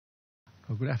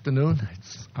Good afternoon.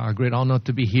 It's a great honor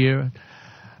to be here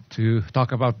to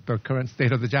talk about the current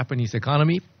state of the Japanese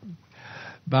economy.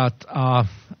 But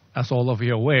as all of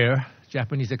you are aware,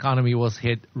 Japanese economy was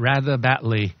hit rather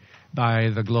badly by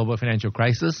the global financial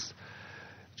crisis.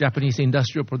 Japanese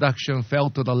industrial production fell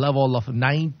to the level of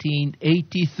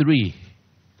 1983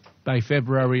 by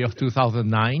February of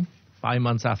 2009,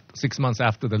 6 months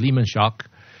after the Lehman shock.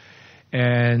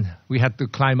 And we had to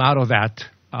climb out of that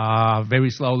very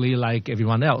slowly like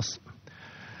everyone else.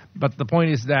 But the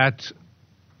point is that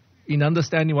in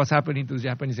understanding what's happening to the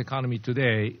Japanese economy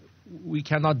today, we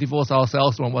cannot divorce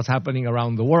ourselves from what's happening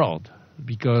around the world,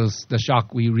 because the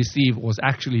shock we received was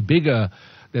actually bigger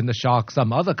than the shock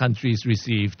some other countries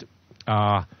received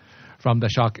from the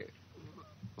shock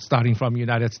starting from the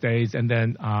United States and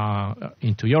then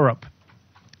into Europe.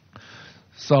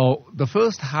 So the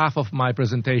first half of my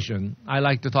presentation, I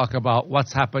like to talk about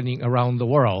what's happening around the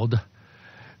world,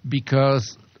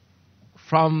 because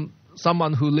from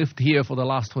someone who lived here for the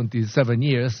last 27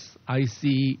 years, I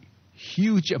see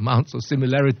huge amounts of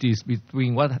similarities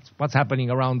between what's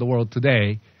happening around the world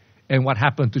today and what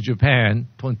happened to Japan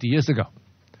 20 years ago.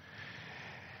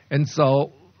 And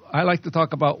so I like to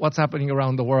talk about what's happening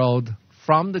around the world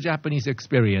from the Japanese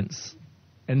experience.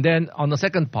 And then on the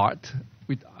second part,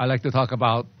 I like to talk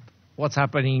about what's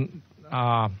happening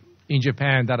in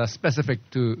Japan that are specific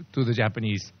to the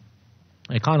Japanese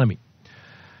economy.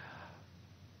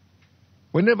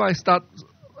 Whenever I start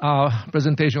a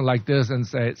presentation like this and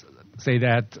say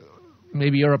that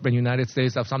maybe Europe and United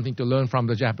States have something to learn from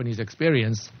the Japanese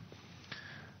experience,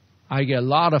 I get a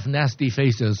lot of nasty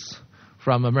faces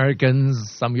from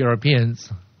Americans, some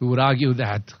Europeans, who would argue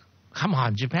that, come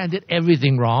on, Japan did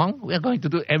everything wrong. We're going to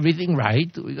do everything right.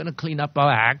 We're going to clean up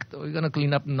our act. We're going to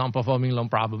clean up non-performing loan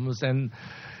problems. And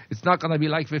it's not going to be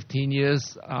like 15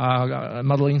 years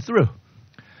muddling through.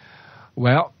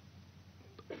 Well,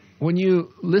 when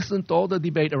you listen to all the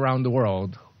debate around the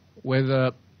world,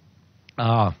 whether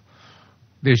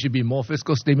there should be more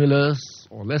fiscal stimulus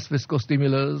or less fiscal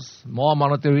stimulus, more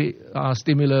monetary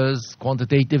stimulus,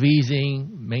 quantitative easing,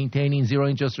 maintaining zero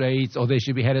interest rates, or they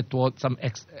should be headed toward some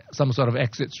sort of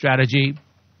exit strategy.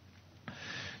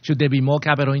 Should there be more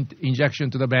capital injection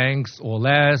to the banks or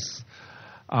less?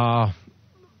 All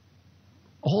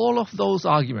of those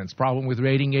arguments, problem with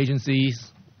rating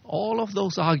agencies, all of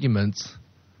those arguments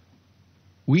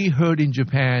we heard in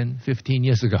Japan 15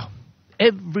 years ago.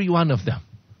 Every one of them.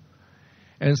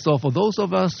 And so for those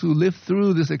of us who lived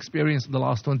through this experience in the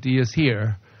last 20 years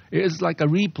here, it is like a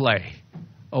replay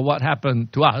of what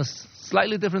happened to us.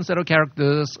 Slightly different set of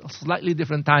characters, slightly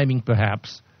different timing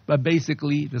perhaps, but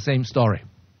basically the same story.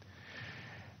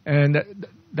 And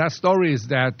that story is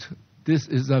that this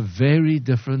is a very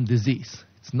different disease.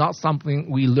 It's not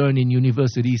something we learn in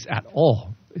universities at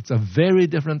all. It's a very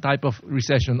different type of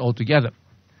recession altogether.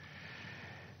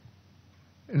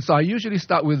 And so I usually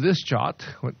start with this chart,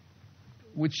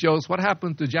 which shows what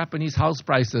happened to Japanese house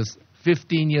prices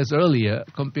 15 years earlier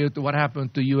compared to what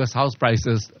happened to U.S. house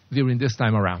prices during this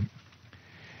time around.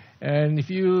 And if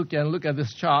you can look at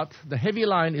this chart, the heavy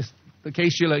line is the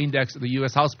Case-Shiller index of the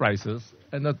U.S. house prices,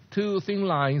 and the two thin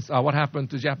lines are what happened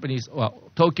to Japanese,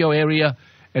 Tokyo area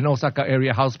and Osaka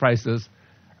area house prices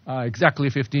exactly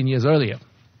 15 years earlier.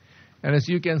 And as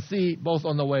you can see, both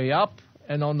on the way up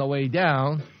and on the way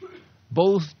down,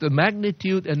 both the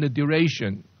magnitude and the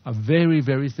duration are very,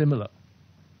 very similar.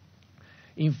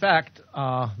 In fact,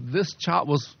 this chart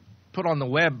was put on the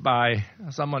web by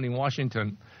someone in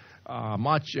Washington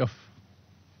March of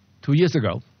 2 years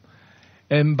ago.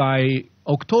 And by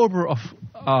October of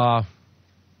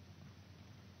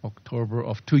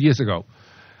 2 years ago,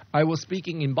 I was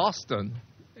speaking in Boston,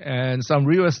 and some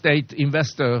real estate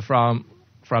investor from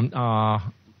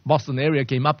Boston area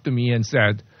came up to me and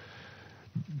said,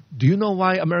 "Do you know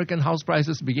why American house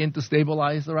prices begin to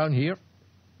stabilize around here?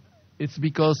 It's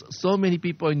because so many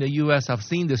people in the U.S. have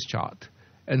seen this chart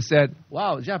and said,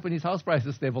 wow, Japanese house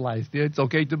prices stabilized. It's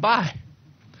okay to buy."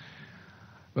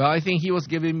 Well, I think he was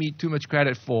giving me too much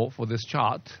credit for this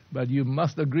chart, but you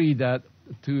must agree that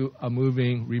the two are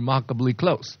moving remarkably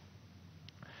close.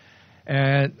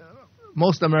 And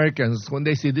most Americans, when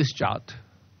they see this chart,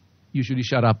 usually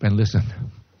shut up and listen.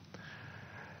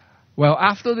 Well,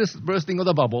 after this bursting of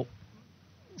the bubble,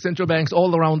 central banks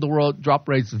all around the world dropped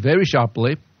rates very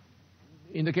sharply.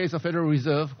 In the case of Federal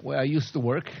Reserve, where I used to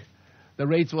work, the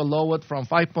rates were lowered from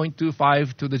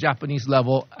 5.25 to the Japanese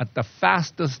level at the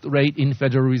fastest rate in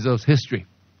Federal Reserve's history.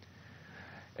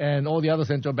 And all the other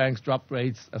central banks dropped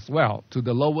rates as well to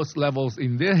the lowest levels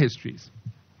in their histories.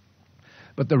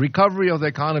 But the recovery of the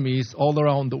economies all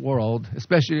around the world,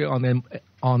 especially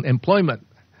on employment,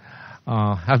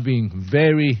 have been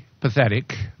very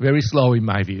pathetic, very slow in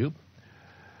my view.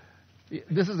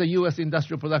 This is the U.S.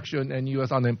 industrial production and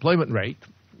U.S. unemployment rate.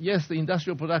 Yes, the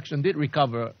industrial production did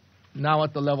recover, now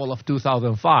at the level of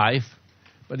 2005,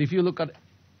 but if you look at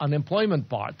unemployment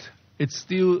part, it's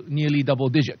still nearly double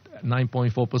digit,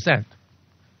 9.4%.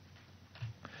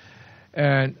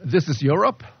 And this is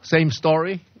Europe, same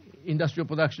story. Industrial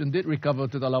production did recover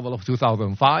to the level of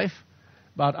 2005,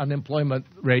 but unemployment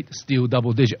rate still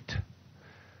double digit.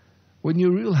 When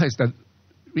you realize that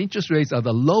interest rates are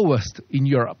the lowest in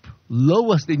Europe,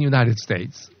 lowest in the United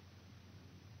States,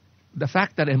 the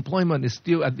fact that employment is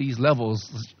still at these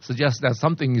levels suggests that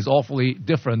something is awfully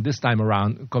different this time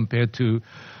around compared to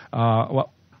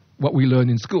what we learn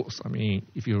in schools. I mean,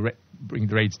 if you bring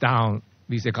the rates down,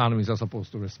 these economies are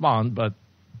supposed to respond, but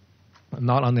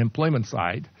not on the employment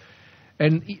side.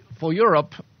 And for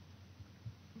Europe,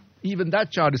 even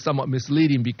that chart is somewhat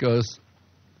misleading because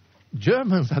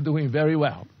Germans are doing very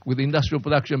well with industrial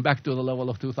production back to the level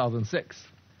of 2006.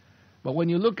 But when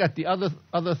you look at the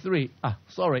other three,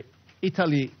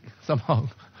 Italy somehow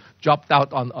dropped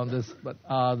out on this, but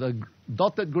the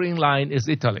dotted green line is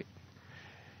Italy.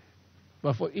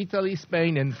 But for Italy,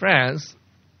 Spain, and France,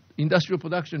 industrial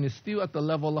production is still at the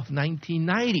level of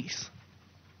 1990s,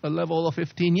 a level of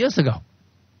 15 years ago.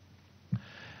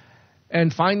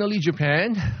 And finally,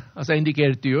 Japan, as I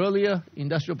indicated to you earlier,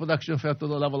 industrial production fell to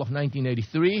the level of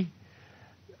 1983.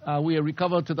 We have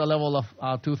recovered to the level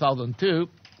of 2002.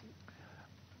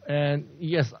 And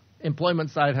yes, employment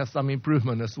side has some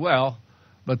improvement as well,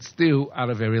 but still at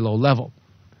a very low level.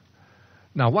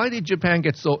 Now, why did Japan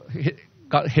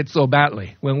got hit so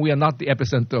badly when we are not the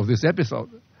epicenter of this episode?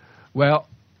 Well,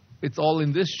 it's all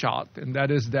in this chart, and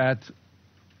that is that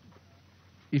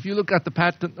if you look at the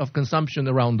pattern of consumption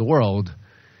around the world,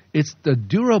 it's the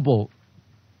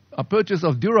purchase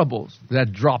of durables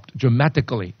that dropped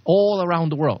dramatically all around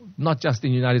the world, not just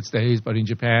in the United States, but in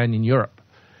Japan, in Europe.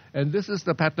 And this is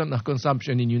the pattern of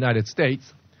consumption in the United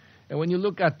States. And when you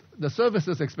look at the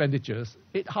services expenditures,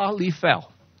 it hardly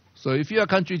fell. So if you're a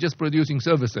country just producing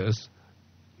services,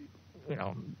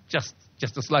 just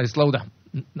a slight slowdown,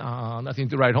 nothing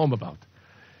to write home about.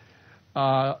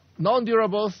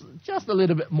 Non-durables, just a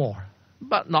little bit more,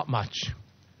 but not much.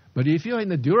 But if you're in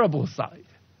the durable side,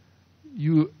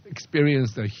 you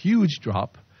experienced a huge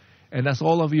drop. And as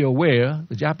all of you are aware,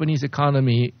 the Japanese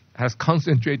economy has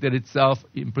concentrated itself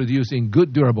in producing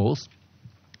good durables,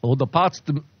 or the parts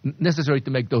necessary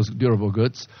to make those durable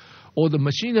goods, or the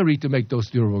machinery to make those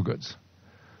durable goods.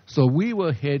 So we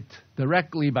were hit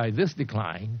directly by this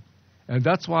decline, and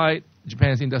that's why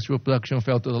Japan's industrial production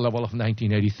fell to the level of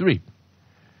 1983.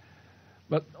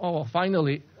 But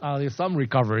finally, there's some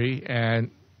recovery,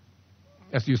 and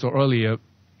as you saw earlier,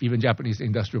 even Japanese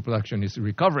industrial production is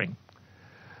recovering.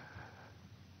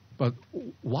 But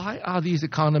why are these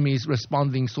economies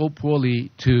responding so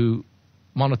poorly to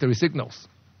monetary signals?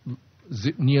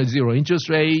 Near zero interest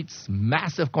rates,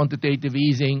 massive quantitative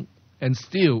easing, and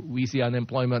still we see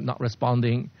unemployment not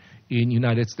responding in the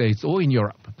United States or in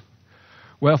Europe.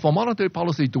 Well, for monetary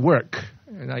policy to work,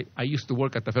 and I used to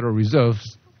work at the Federal Reserve,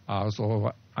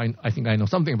 so I think I know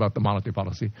something about the monetary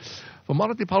policy. For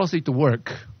monetary policy to work,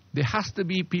 there has to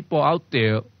be people out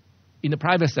there in the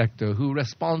private sector who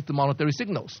respond to monetary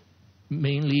signals,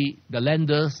 mainly the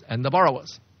lenders and the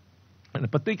borrowers,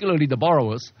 and particularly the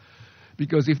borrowers,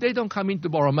 because if they don't come in to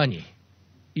borrow money,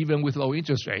 even with low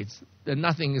interest rates, then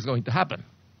nothing is going to happen.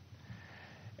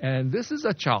 And this is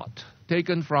a chart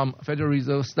taken from Federal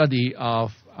Reserve study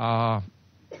of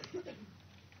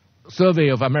survey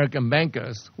of American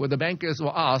bankers, where the bankers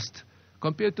were asked,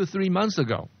 compared to 3 months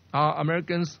ago, are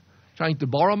Americans trying to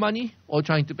borrow money or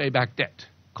trying to pay back debt,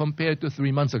 compared to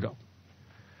 3 months ago?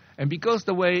 And because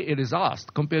the way it is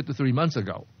asked, compared to 3 months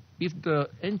ago, if the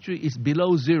entry is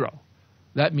below zero,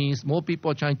 that means more people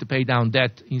are trying to pay down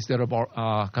debt instead of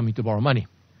coming to borrow money.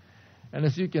 And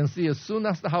as you can see, as soon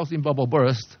as the housing bubble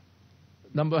burst,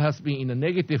 number has been in a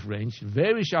negative range,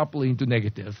 very sharply into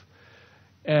negative.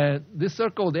 And this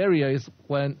circled area is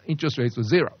when interest rates were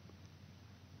zero.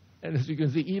 And as you can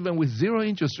see, even with zero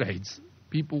interest rates,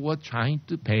 people were trying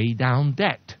to pay down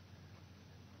debt.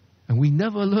 And we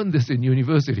never learned this in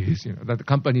universities, that the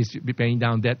companies should be paying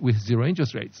down debt with zero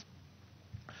interest rates.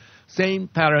 Same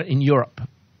pattern in Europe.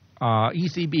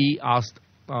 ECB asked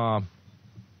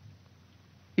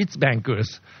its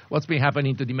bankers what's been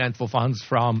happening to demand for funds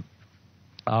from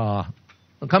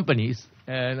companies.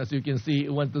 And as you can see,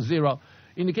 it went to zero.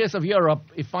 In the case of Europe,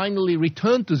 it finally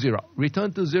returned to zero.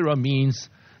 Return to zero means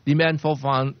demand for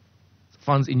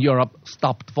funds in Europe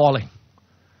stopped falling.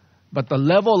 But the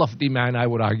level of demand, I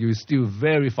would argue, is still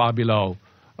very far below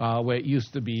where it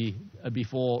used to be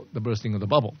before the bursting of the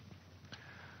bubble.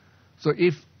 So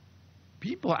if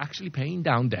people are actually paying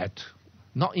down debt,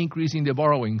 not increasing their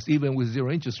borrowings even with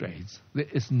zero interest rates, there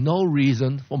is no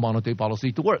reason for monetary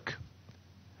policy to work.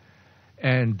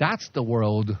 And that's the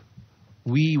world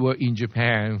we were in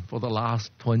Japan for the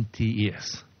last 20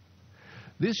 years.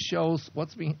 This shows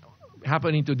what's been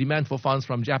happening to demand for funds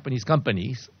from Japanese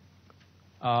companies,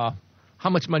 how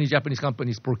much money Japanese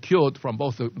companies procured from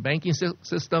both the banking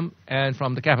system and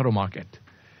from the capital market.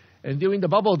 And during the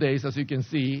bubble days, as you can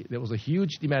see, there was a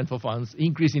huge demand for funds,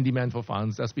 increasing demand for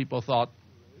funds, as people thought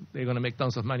they're going to make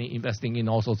tons of money investing in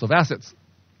all sorts of assets.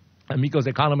 And because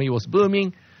the economy was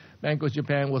booming, Bank of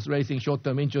Japan was raising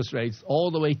short-term interest rates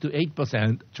all the way to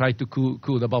 8%, tried to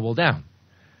cool the bubble down.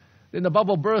 Then the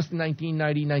bubble burst in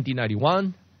 1990,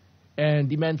 1991, and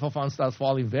demand for funds starts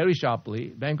falling very sharply.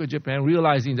 Bank of Japan,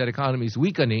 realizing that the economy is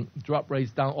weakening, dropped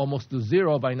rates down almost to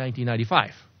zero by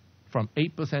 1995, from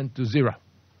 8% to zero.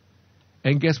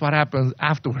 And guess what happens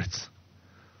afterwards?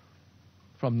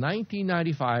 From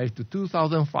 1995 to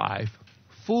 2005,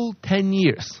 full 10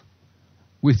 years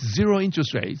with zero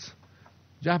interest rates,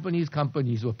 Japanese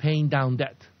companies were paying down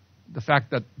debt. The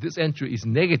fact that this entry is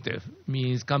negative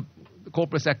means the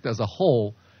corporate sector as a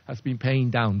whole has been paying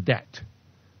down debt.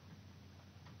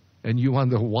 And you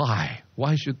wonder why.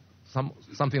 Why should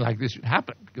something like this should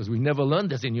happen? Because we never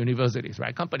learned this in universities,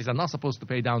 right? Companies are not supposed to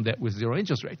pay down debt with zero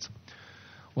interest rates.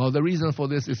 Well, the reason for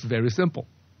this is very simple.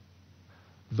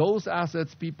 Those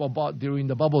assets people bought during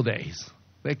the bubble days,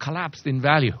 they collapsed in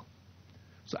value.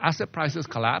 So asset prices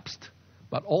collapsed,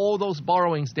 but all those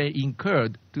borrowings they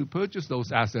incurred to purchase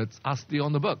those assets are still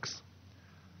on the books.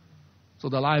 So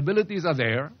the liabilities are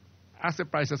there, asset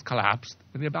prices collapsed,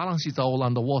 and their balance sheets are all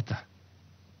underwater.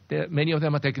 Many of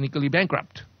them are technically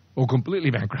bankrupt or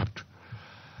completely bankrupt.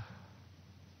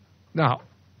 Now,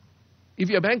 if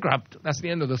you're bankrupt, that's the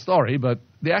end of the story, but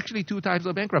there are actually two types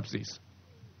of bankruptcies.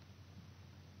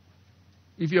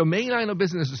 If your main line of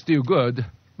business is still good,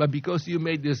 but because you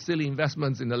made these silly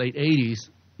investments in the late 80s,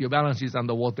 your balance sheet is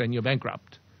underwater and you're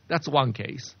bankrupt. That's one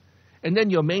case. And then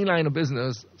your main line of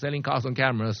business, selling cars and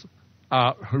cameras,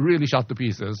 are really shot to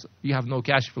pieces. You have no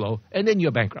cash flow, and then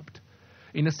you're bankrupt.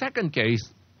 In the second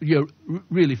case, you're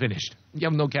really finished. You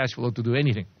have no cash flow to do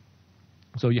anything.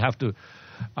 So you have to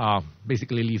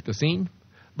basically leave the scene.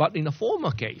 But in the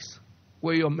former case,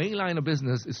 where your main line of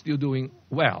business is still doing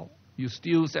well, you're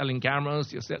still selling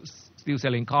cameras, you're still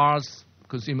selling cars,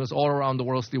 consumers all around the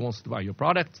world still wants to buy your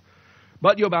products,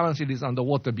 but your balance sheet is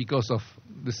underwater because of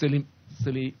the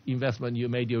silly investment you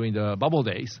made during the bubble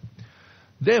days,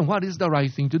 then what is the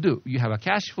right thing to do? You have a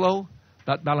cash flow,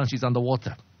 but balance sheet is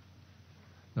underwater.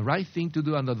 The right thing to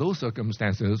do under those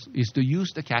circumstances is to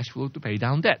use the cash flow to pay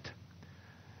down debt.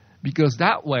 Because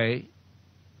that way,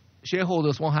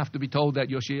 shareholders won't have to be told that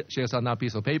your shares are now a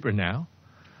piece of paper now.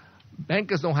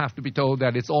 Bankers don't have to be told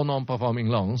that it's all non-performing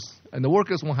loans. And the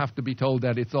workers won't have to be told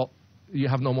that you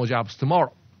have no more jobs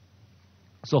tomorrow.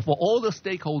 So for all the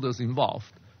stakeholders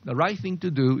involved, the right thing to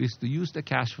do is to use the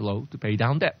cash flow to pay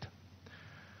down debt.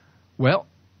 Well,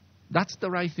 that's the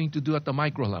right thing to do at the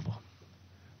micro level.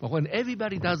 But when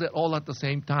everybody does it all at the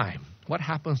same time, what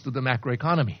happens to the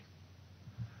macroeconomy?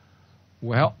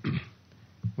 Well,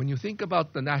 when you think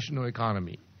about the national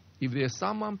economy, if there's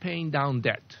someone paying down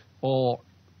debt or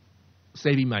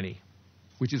saving money,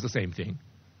 which is the same thing,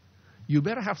 you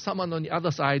better have someone on the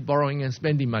other side borrowing and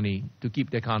spending money to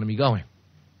keep the economy going.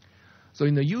 So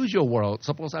in the usual world,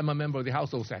 suppose I'm a member of the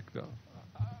household sector,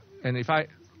 and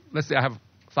let's say I have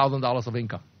 $1,000 of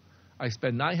income. I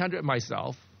spend $900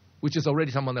 myself, which is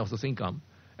already someone else's income,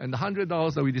 and the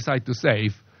 $100 that we decide to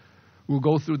save will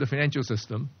go through the financial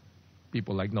system,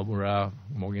 people like Nomura,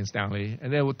 Morgan Stanley,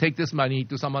 and they will take this money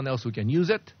to someone else who can use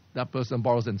it. That person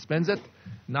borrows and spends it.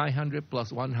 900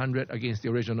 plus 100 against the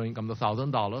original income of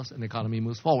 $1,000, and the economy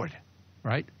moves forward,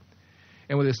 right?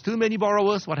 And when there's too many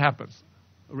borrowers, what happens?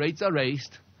 Rates are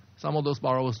raised, some of those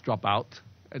borrowers drop out,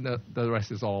 and the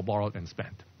rest is all borrowed and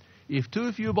spent. If too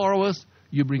few borrowers,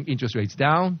 you bring interest rates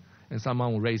down, and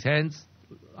someone will raise hands.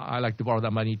 I like to borrow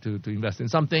that money to invest in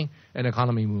something, and the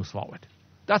economy moves forward.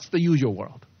 That's the usual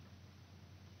world.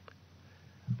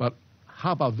 But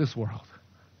how about this world?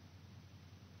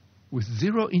 With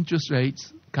zero interest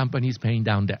rates, companies paying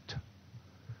down debt.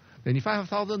 Then if I have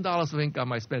 $1,000 of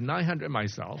income, I spend $900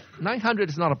 myself. $900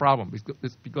 is not a problem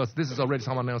because this is already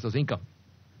someone else's income.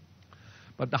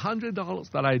 But the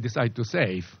 $100 that I decide to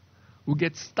save will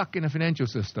get stuck in a financial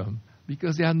system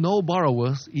because there are no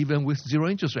borrowers even with zero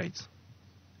interest rates.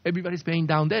 Everybody's paying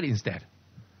down debt instead.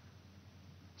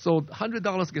 So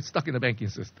 $100 gets stuck in the banking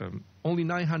system. Only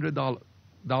 $900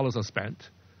 are spent.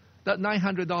 That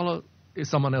 $900 is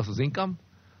someone else's income.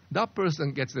 That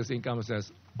person gets this income and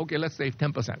says, okay, let's save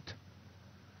 10%.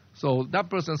 So that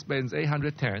person spends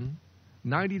 $810,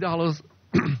 $90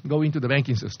 go into the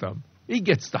banking system. It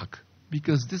gets stuck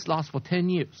because this lasts for 10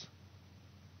 years.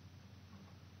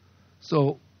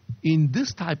 So in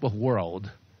this type of world,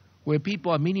 where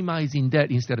people are minimizing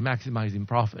debt instead of maximizing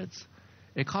profits,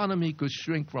 economy could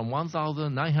shrink from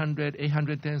 1,900,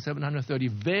 810, 730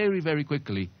 very, very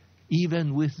quickly,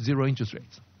 even with zero interest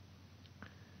rates.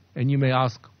 And you may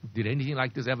ask, did anything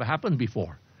like this ever happen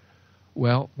before?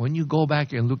 Well, when you go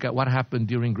back and look at what happened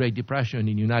during Great Depression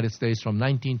in the United States from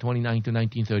 1929 to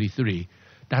 1933,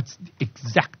 that's the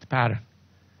exact pattern.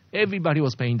 Everybody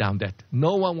was paying down debt.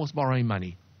 No one was borrowing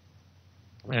money.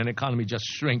 And the economy just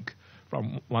shrank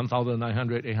from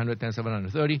 1,900, 810,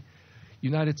 730.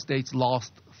 United States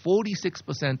lost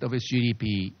 46% of its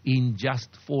GDP in just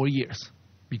 4 years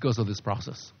because of this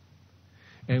process.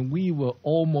 And we were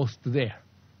almost there.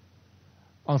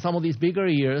 On some of these bigger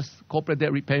years, corporate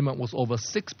debt repayment was over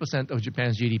 6% of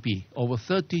Japan's GDP, over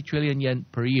 30 trillion yen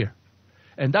per year.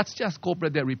 And that's just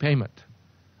corporate debt repayment.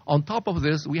 On top of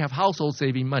this, we have households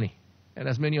saving money. And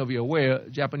as many of you are aware,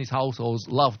 Japanese households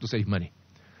love to save money.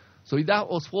 So if that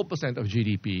was 4% of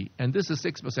GDP, and this is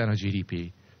 6% of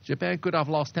GDP, Japan could have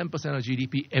lost 10% of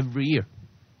GDP every year.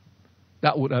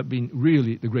 That would have been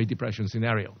really the Great Depression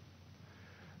scenario.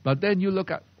 But then you look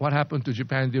at what happened to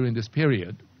Japan during this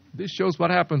period. This shows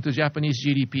what happened to Japanese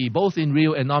GDP, both in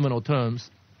real and nominal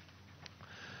terms,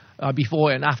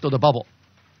 before and after the bubble.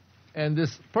 And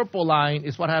this purple line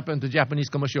is what happened to Japanese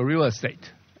commercial real estate.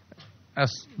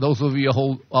 As those of you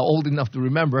who are old enough to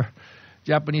remember,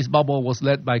 Japanese bubble was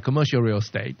led by commercial real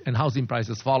estate, and housing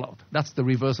prices followed. That's the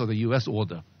reverse of the U.S.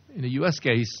 order. In the U.S.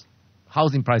 case,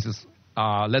 housing prices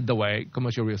led the way,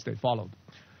 commercial real estate followed.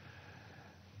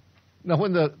 Now,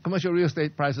 when the commercial real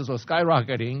estate prices were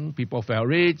skyrocketing, people felt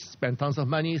rich, spent tons of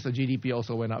money, so GDP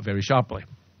also went up very sharply.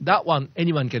 That one,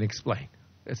 anyone can explain.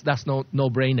 That's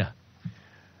no-brainer.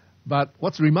 But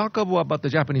what's remarkable about the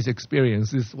Japanese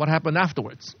experience is what happened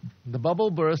afterwards. The bubble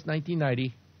burst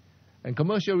 1990, and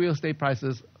commercial real estate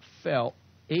prices fell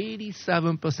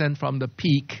 87% from the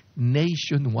peak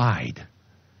nationwide.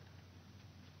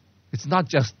 It's not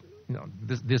just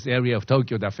this area of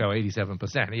Tokyo that fell 87%.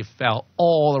 It fell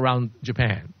all around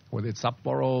Japan, whether it's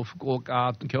Sapporo,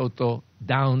 Fukuoka, Kyoto,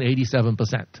 down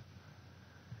 87%.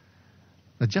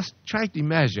 Now just try to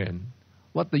imagine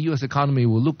what the U.S. economy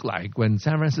will look like when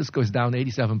San Francisco is down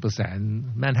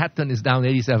 87%, Manhattan is down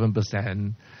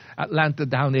 87%, Atlanta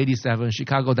down 87%,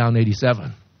 Chicago down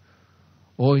 87%.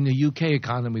 Or in the UK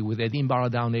economy with Edinburgh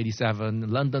down 87%,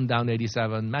 London down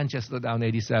 87%, Manchester down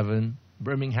 87%,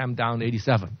 Birmingham down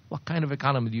 87%. What kind of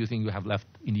economy do you think you have left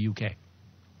in the UK?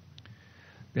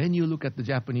 Then you look at the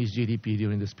Japanese GDP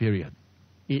during this period.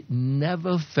 It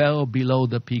never fell below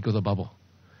the peak of the bubble.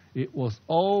 It was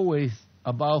always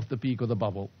above the peak of the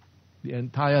bubble the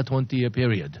entire 20-year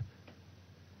period.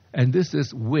 And this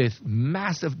is with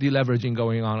massive deleveraging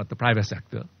going on at the private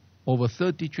sector, over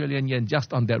 30 trillion yen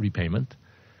just on debt repayment,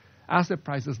 asset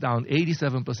prices down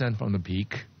 87% from the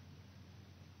peak.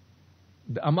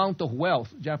 The amount of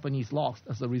wealth Japanese lost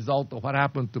as a result of what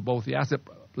happened to both the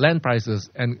land prices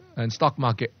and stock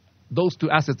market, those two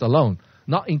assets alone,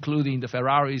 not including the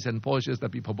Ferraris and Porsches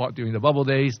that people bought during the bubble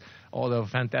days, or the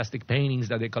fantastic paintings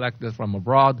that they collected from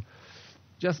abroad.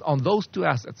 Just on those two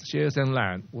assets, shares and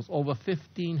land, was over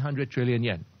 1,500 trillion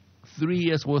yen, 3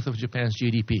 years' worth of Japan's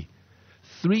GDP,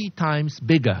 3 times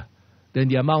bigger than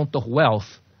the amount of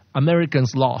wealth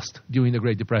Americans lost during the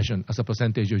Great Depression as a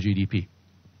percentage of GDP.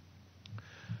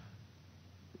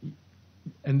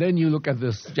 And then you look at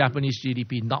this Japanese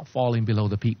GDP not falling below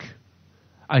the peak.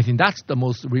 I think that's the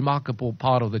most remarkable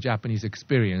part of the Japanese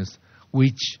experience,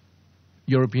 which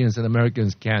Europeans and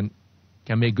Americans can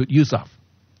make good use of.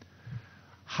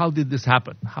 How did this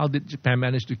happen? How did Japan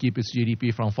manage to keep its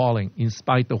GDP from falling in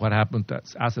spite of what happened to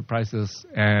asset prices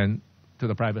and to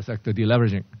the private sector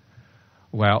deleveraging?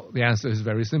 Well, the answer is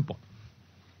very simple.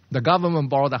 The government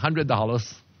borrowed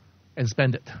 $100 and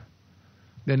spent it.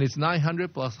 Then it's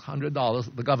 $900 plus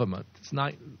 $100, the government. It's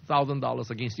 $9,000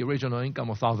 against the original income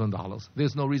of $1,000.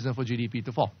 There's no reason for GDP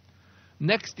to fall.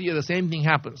 Next year, the same thing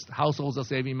happens. Households are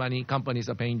saving money, companies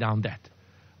are paying down debt.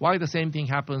 Why the same thing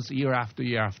happens year after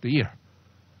year after year?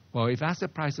 Well, if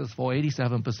asset prices fall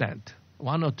 87%,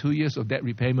 1 or 2 years of debt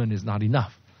repayment is not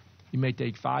enough. It may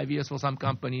take 5 years for some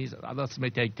companies, others may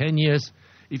take 10 years.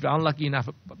 If you're unlucky enough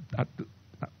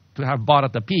to have bought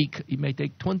at the peak, it may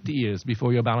take 20 years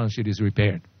before your balance sheet is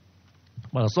repaired.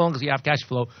 But as long as you have cash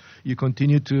flow, you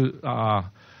continue to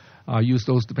use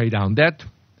those to pay down debt.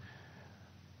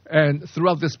 And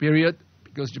throughout this period,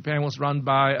 because Japan was run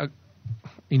by,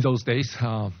 in those days,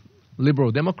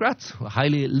 liberal Democrats,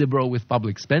 highly liberal with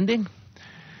public spending.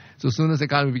 So as soon as the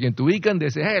economy began to weaken, they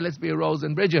say, hey, let's build roads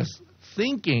and bridges,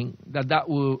 thinking that that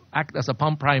will act as a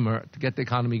pump primer to get the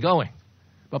economy going.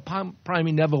 But pump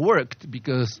priming never worked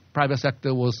because private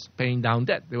sector was paying down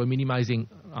debt. They were minimizing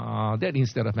debt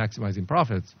instead of maximizing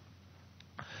profits.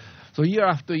 So year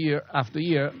after year after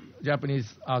year,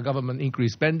 Japanese government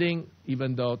increased spending,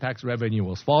 even though tax revenue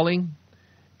was falling.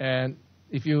 And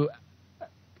if you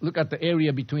look at the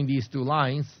area between these two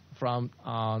lines from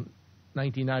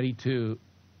 1990 to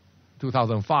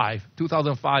 2005,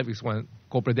 2005 is when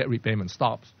corporate debt repayment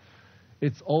stops.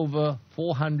 It's over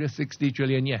 460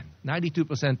 trillion yen,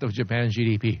 92% of Japan's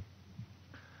GDP.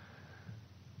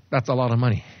 That's a lot of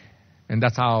money. And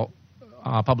that's how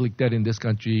public debt in this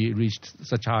country reached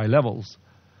such high levels.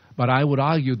 But I would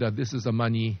argue that this is a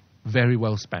money very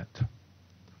well spent.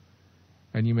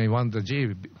 And you may wonder, gee,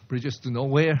 bridges to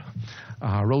nowhere,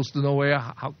 roads to nowhere,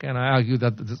 how can I argue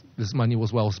that this money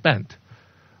was well spent?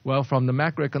 Well, from the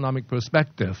macroeconomic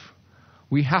perspective,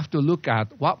 we have to look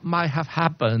at what might have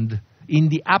happened in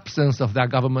the absence of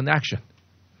that government action.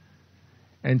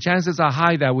 And chances are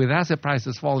high that with asset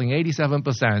prices falling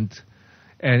 87%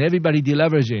 and everybody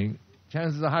deleveraging,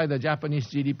 chances are high that Japanese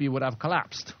GDP would have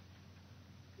collapsed.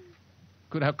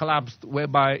 Could have collapsed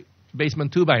by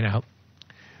basement 2 by now.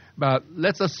 But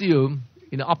let's assume,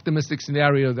 in an optimistic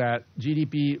scenario, that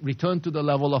GDP returned to the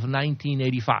level of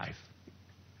 1985.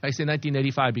 I say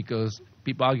 1985 because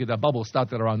people argue that bubble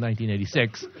started around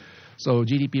 1986. So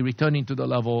GDP returning to the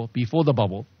level before the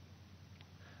bubble.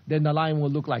 Then the line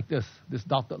will look like this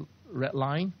dotted red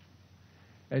line.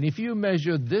 And if you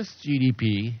measure this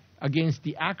GDP against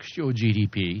the actual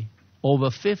GDP over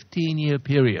a 15-year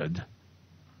period,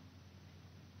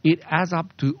 it adds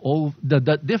up to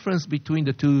the difference between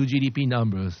the two GDP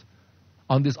numbers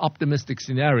on this optimistic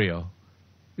scenario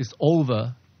is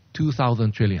over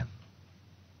 2,000 trillion.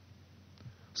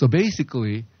 So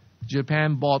basically,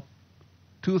 Japan bought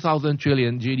 2,000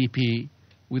 trillion GDP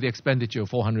with the expenditure of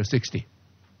 460.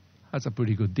 That's a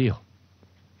pretty good deal.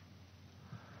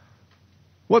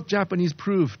 What Japanese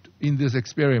proved in this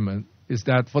experiment is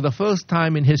that for the first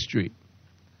time in history,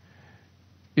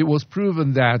 it was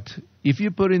proven that if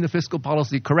you put in the fiscal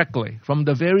policy correctly from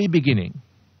the very beginning,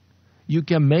 you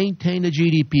can maintain the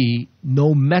GDP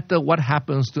no matter what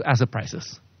happens to asset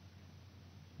prices.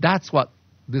 That's what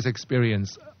this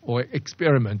experience or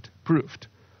experiment proved,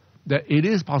 that it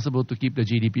is possible to keep the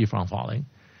GDP from falling.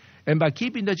 And by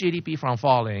keeping the GDP from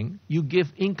falling, you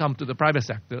give income to the private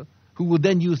sector, who will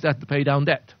then use that to pay down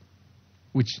debt,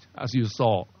 which, as you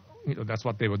saw, that's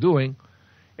what they were doing.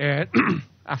 And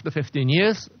after 15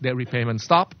 years, their repayment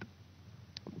stopped.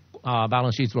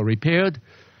 Balance sheets were repaired.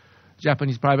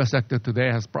 Japanese private sector today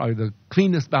has probably the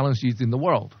cleanest balance sheets in the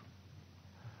world.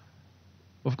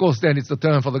 Of course, then it's the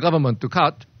turn for the government to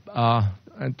cut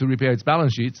and to repair its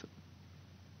balance sheets.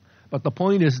 But the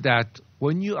point is that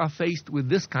when you are faced with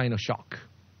this kind of shock,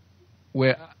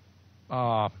 where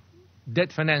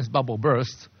debt finance bubble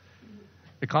bursts,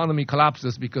 economy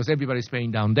collapses because everybody's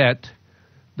paying down debt,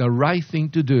 the right thing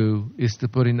to do is to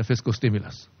put in a fiscal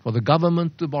stimulus for the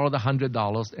government to borrow the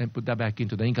 $100 and put that back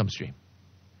into the income stream.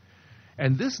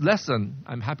 And this lesson,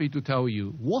 I'm happy to tell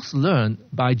you, was learned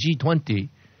by G20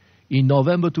 in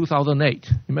November 2008.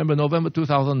 Remember November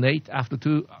 2008, after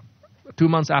two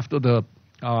months after the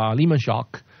Lehman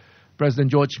shock, President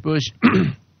George Bush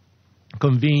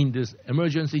convened this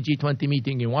emergency G20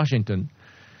 meeting in Washington.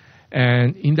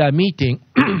 And in that meeting,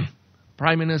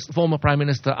 former Prime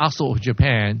Minister Aso of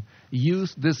Japan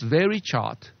used this very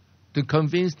chart to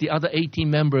convince the other 18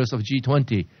 members of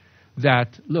G20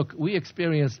 that, look, we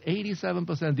experienced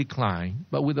 87% decline,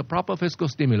 but with the proper fiscal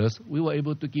stimulus, we were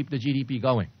able to keep the GDP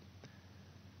going.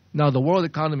 Now, the world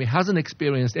economy hasn't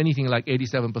experienced anything like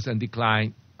 87%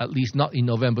 decline, at least not in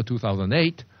November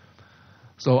 2008.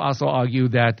 So Aso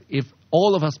argued that if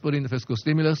all of us put in the fiscal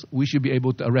stimulus, we should be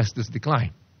able to arrest this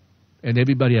decline. And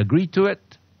everybody agreed to it,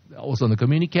 also in the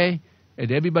communique,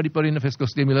 and everybody put in the fiscal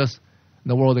stimulus,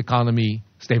 and the world economy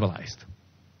stabilized.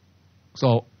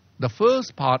 So the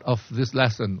first part of this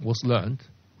lesson was learned.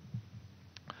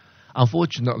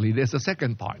 Unfortunately, there's a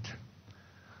second part,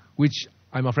 which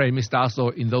I'm afraid Mr.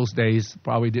 Aso in those days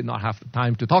probably did not have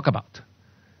time to talk about.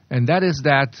 And that is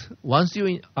that once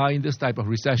you are in this type of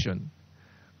recession,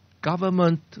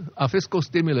 government fiscal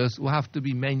stimulus will have to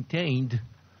be maintained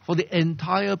for the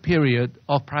entire period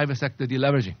of private sector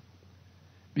deleveraging.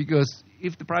 Because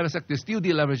if the private sector is still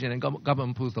deleveraging and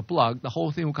government pulls the plug, the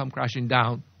whole thing will come crashing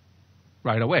down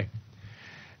right away.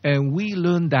 And we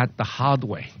learned that the hard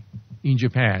way. in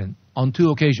Japan on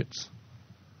 2 occasions.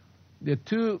 There are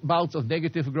 2 bouts of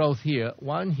negative growth here,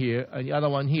 one here and the other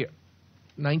one here,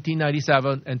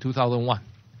 1997 and 2001.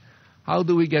 How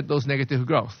do we get those negative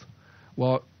growth?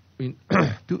 Well, in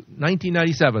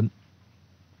 1997,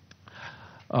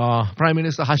 Prime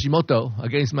Minister Hashimoto,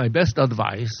 against my best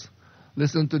advice,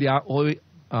 listened to the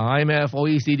IMF,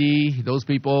 OECD, those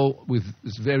people with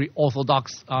this very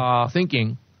orthodox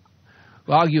thinking,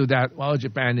 who argue that, well,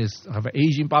 Japan have an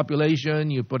aging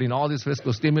population, you put in all this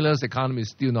fiscal stimulus, the economy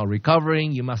is still not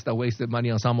recovering, you must have wasted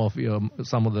money on some of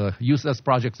the useless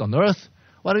projects on earth.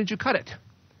 Why don't you cut it?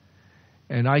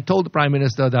 And I told the Prime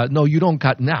Minister that, no, you don't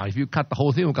cut now. If you cut, the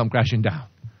whole thing will come crashing down.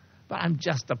 But I'm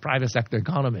just a private sector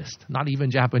economist, not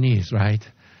even Japanese, right?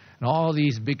 And all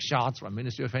these big shots from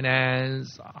Ministry of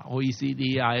Finance,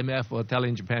 OECD, IMF were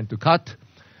telling Japan to cut.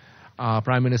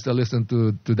 Prime Minister listened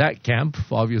to that camp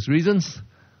for obvious reasons.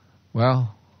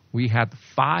 Well, we had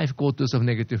 5 quarters of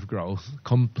negative growth,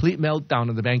 complete meltdown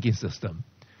of the banking system.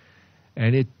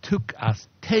 And it took us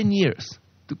 10 years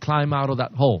to climb out of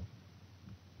that hole.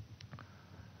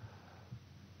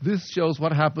 This shows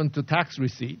what happened to tax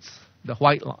receipts, the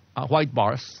white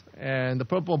bars, and the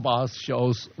purple bars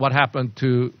shows what happened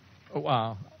to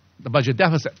the budget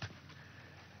deficit.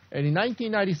 And in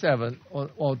 1997,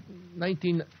 or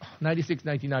 1996,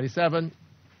 1997,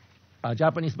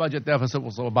 Japanese budget deficit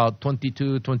was about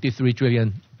 23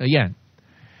 trillion yen.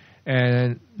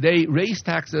 And they raised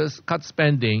taxes, cut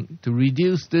spending to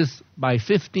reduce this by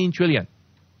 15 trillion,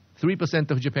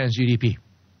 3% of Japan's GDP.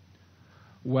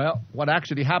 Well, what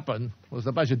actually happened was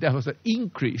the budget deficit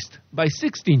increased by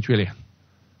 16 trillion.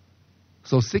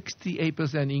 So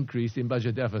 68% increase in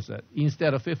budget deficit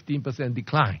instead of 15%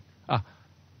 decline.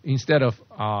 Instead of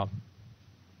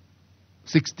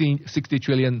 60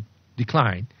 trillion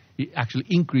decline, it actually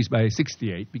increased by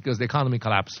 68 because the economy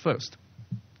collapsed first.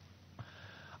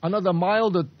 Another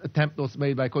mild attempt was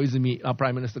made by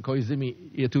Prime Minister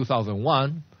Koizumi in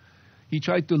 2001. He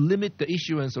tried to limit the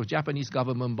issuance of Japanese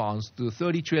government bonds to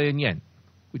 30 trillion yen,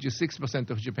 which is 6%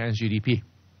 of Japan's GDP,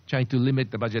 trying to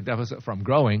limit the budget deficit from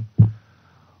growing.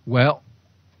 Well,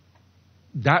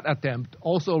 that attempt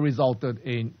also resulted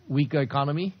in weaker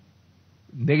economy,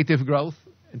 negative growth,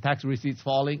 and tax receipts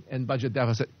falling, and budget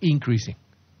deficit increasing.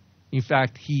 In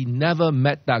fact, he never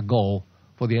met that goal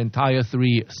for the entire 3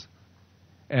 years.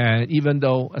 And even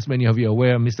though, as many of you are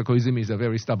aware, Mr. Koizumi is a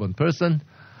very stubborn person,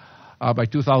 by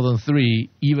 2003,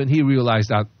 even he realized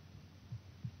that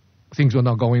things were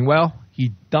not going well.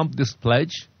 He dumped this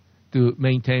pledge to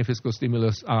maintain fiscal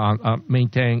stimulus,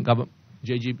 maintain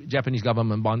Japanese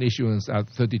government bond issuance at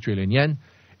 30 trillion yen.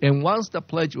 And once the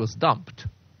pledge was dumped,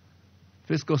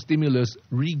 fiscal stimulus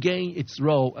regained its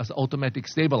role as an automatic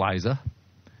stabilizer,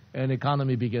 and the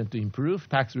economy began to improve,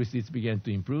 tax receipts began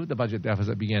to improve, the budget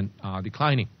deficit began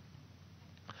declining.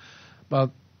 But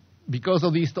because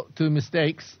of these 2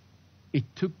 mistakes, it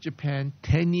took Japan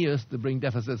 10 years to bring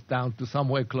deficits down to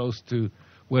somewhere close to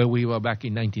where we were back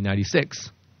in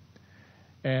 1996.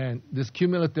 And this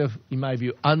cumulative, in my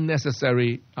view,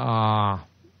 unnecessary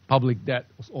public debt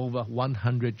was over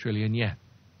 100 trillion yen.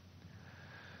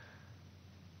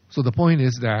 So the point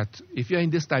is that if you're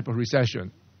in this type of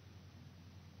recession,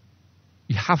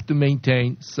 you have to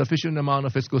maintain sufficient amount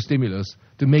of fiscal stimulus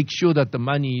to make sure that the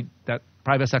money that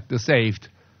private sector saved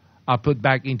are put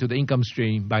back into the income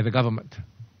stream by the government.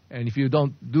 And if you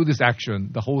don't do this action,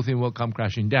 the whole thing will come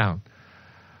crashing down.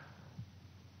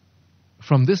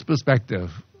 From this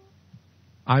perspective,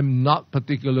 I'm not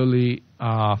particularly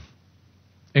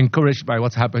encouraged by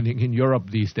what's happening in Europe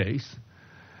these days,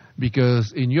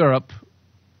 because in Europe,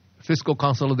 fiscal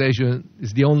consolidation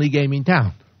is the only game in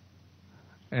town.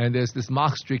 And there's this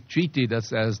Maastricht Treaty that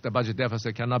says the budget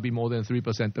deficit cannot be more than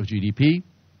 3% of GDP.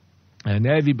 And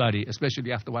everybody,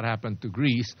 especially after what happened to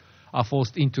Greece, are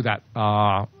forced into that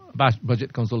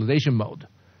budget consolidation mode.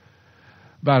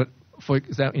 But for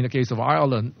example, in the case of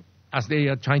Ireland, as they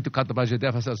are trying to cut the budget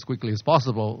deficit as quickly as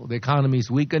possible, the economy is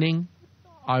weakening.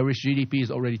 Irish GDP is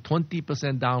already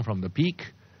 20% down from the peak.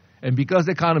 And because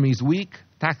the economy is weak,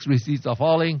 tax receipts are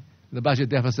falling, the budget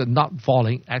deficit not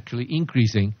falling, actually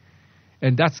increasing.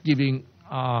 And that's giving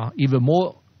even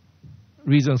more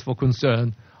reasons for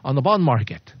concern on the bond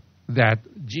market. That,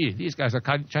 gee, these guys are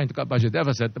trying to cut budget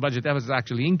deficit. The budget deficit is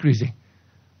actually increasing.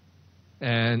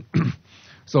 And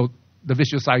so the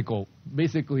vicious cycle.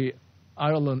 Basically,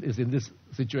 Ireland is in this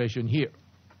situation here.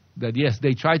 That, yes,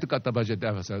 they try to cut the budget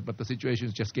deficit, but the situation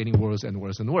is just getting worse and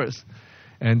worse and worse.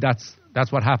 And that's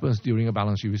what happens during a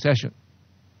balance sheet recession.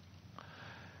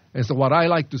 And so what I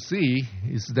like to see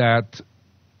is that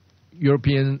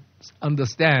Europeans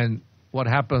understand what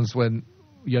happens when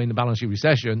you're in a balance sheet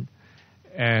recession,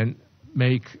 and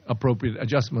make appropriate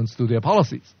adjustments to their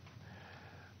policies.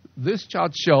 This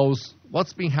chart shows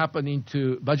what's been happening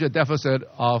to budget deficit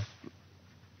of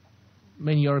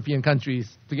many European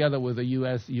countries together with the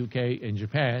US, UK, and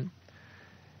Japan.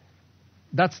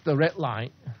 That's the red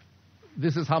line.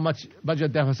 This is how much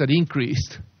budget deficit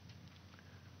increased.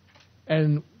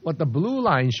 And what the blue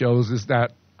line shows is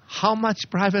that how much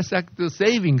private sector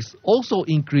savings also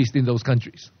increased in those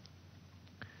countries.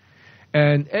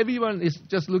 And everyone is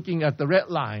just looking at the red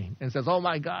line and says, oh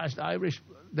my gosh, the Irish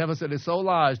deficit is so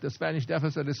large, the Spanish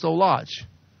deficit is so large.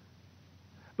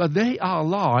 But they are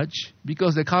large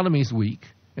because the economy is weak.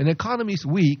 And the economy is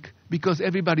weak because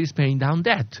everybody's paying down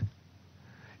debt.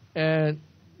 And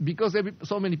because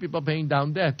so many people are paying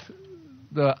down debt,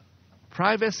 the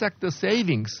private sector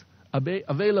savings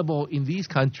available in these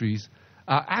countries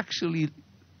are actually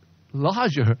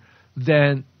larger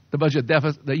than the budget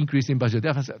deficit, the increase in budget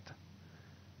deficit.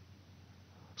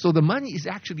 So the money is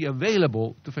actually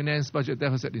available to finance budget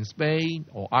deficit in Spain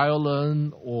or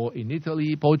Ireland or in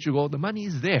Italy, Portugal. The money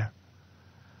is there.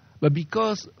 But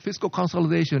because fiscal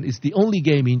consolidation is the only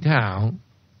game in town,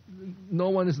 no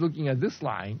one is looking at this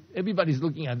line. Everybody's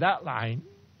looking at that line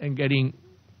and getting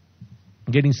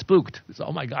spooked. So,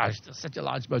 oh my gosh, there's such a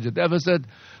large budget deficit,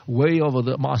 way over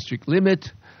the Maastricht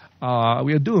limit. We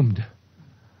are doomed.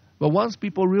 But once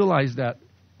people realize that,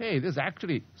 hey, there's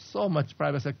actually so much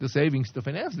private sector savings to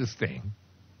finance this thing,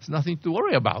 there's nothing to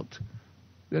worry about,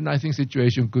 then I think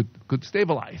situation could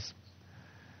stabilize.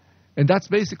 And that's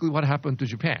basically what happened to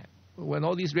Japan. When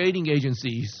all these rating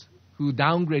agencies who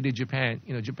downgraded Japan,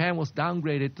 Japan was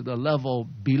downgraded to the level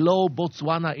below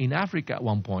Botswana in Africa at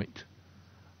one point.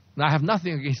 Now, I have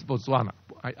nothing against Botswana.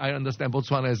 I understand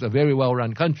Botswana is a very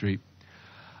well-run country.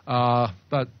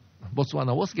 But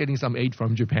Botswana was getting some aid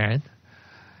from Japan.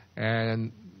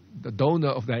 And the donor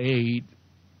of the aid,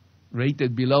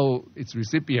 rated below its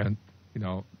recipient,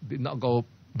 did not go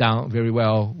down very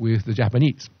well with the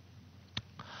Japanese,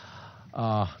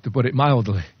 to put it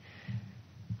mildly.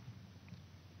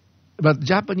 But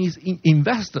Japanese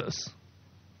investors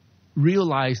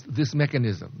realized this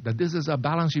mechanism, that this is a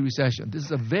balance sheet recession. This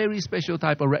is a very special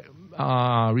type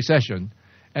of recession,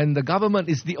 and the government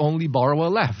is the only borrower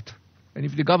left. And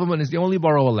if the government is the only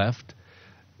borrower left,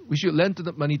 we should lend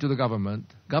the money to the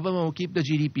government. Government will keep the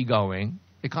GDP going.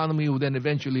 Economy will then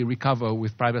eventually recover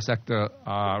with private sector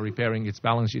repairing its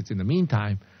balance sheets in the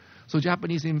meantime. So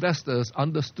Japanese investors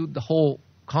understood the whole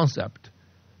concept,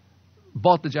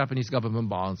 bought the Japanese government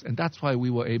bonds, and that's why we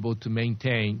were able to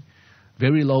maintain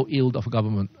very low yield of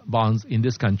government bonds in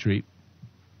this country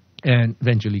and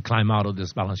eventually climb out of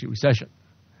this balance sheet recession.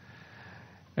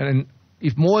 And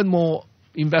if more and more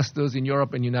investors in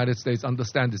Europe and United States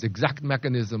understand this exact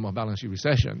mechanism of balance sheet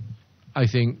recession, I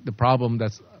think the problem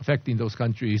that's affecting those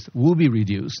countries will be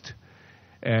reduced.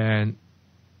 And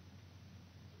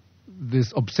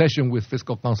this obsession with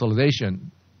fiscal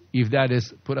consolidation, if that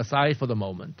is put aside for the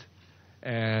moment,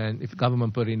 and if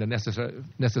government put in the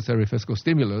necessary fiscal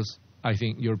stimulus, I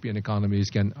think European economies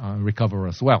can recover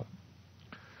as well.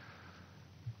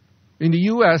 In the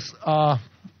U.S.,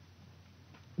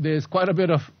 there's quite a bit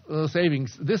of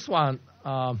savings. This one,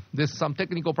 there's some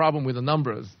technical problem with the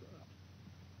numbers.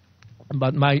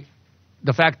 But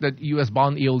the fact that U.S.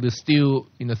 bond yield is still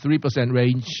in the 3%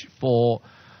 range for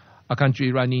a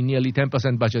country running nearly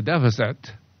 10% budget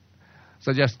deficit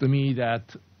suggests to me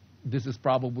that this is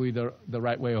probably the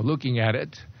right way of looking at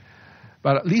it.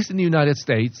 But at least in the United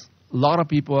States, a lot of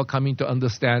people are coming to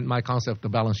understand my concept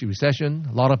of balance sheet recession.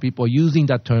 A lot of people are using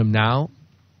that term now.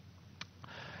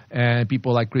 And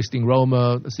people like Christine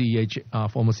Romer, the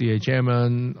former CEA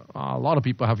chairman, a lot of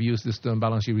people have used this term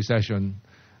balance sheet recession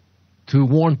to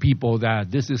warn people that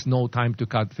this is no time to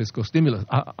cut fiscal stimulus.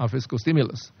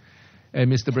 And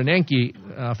Mr.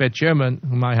 Bernanke, Fed chairman,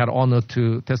 whom I had honored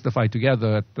to testify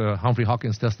together at the Humphrey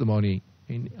Hawkins testimony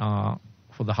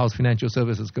for the House Financial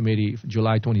Services Committee,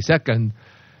 July 22nd,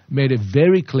 made it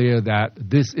very clear that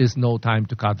this is no time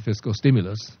to cut fiscal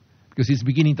stimulus because he's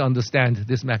beginning to understand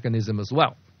this mechanism as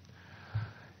well.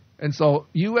 And so,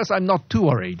 U.S., I'm not too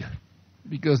worried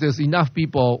because there's enough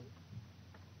people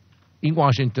in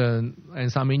Washington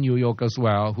and some in New York as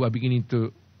well who are beginning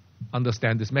to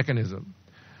understand this mechanism.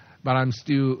 But I'm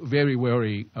still very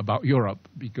worried about Europe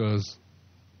because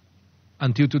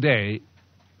until today,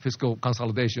 fiscal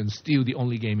consolidation is still the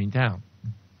only game in town.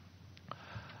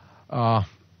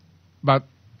 But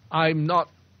I'm not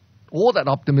all that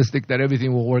optimistic that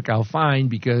everything will work out fine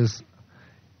because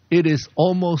it is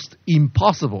almost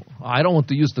impossible, I don't want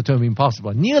to use the term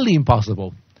impossible, nearly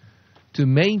impossible, to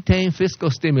maintain fiscal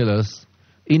stimulus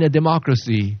in a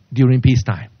democracy during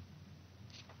peacetime.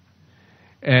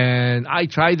 And I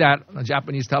tried that on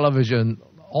Japanese television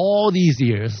all these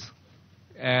years.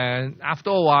 And after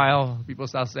a while, people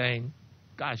start saying,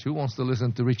 gosh, who wants to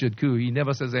listen to Richard Koo? He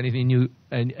never says anything new.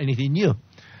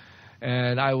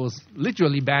 And I was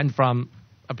literally banned from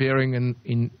appearing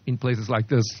in places like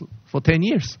this for 10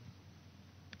 years.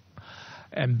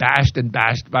 And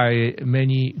bashed by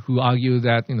many who argue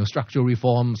that, structural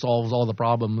reform solves all the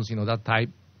problems, that type.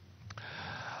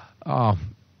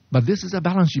 But this is a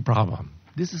balance sheet problem.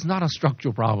 This is not a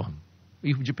structural problem.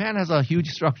 If Japan has a huge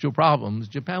structural problems,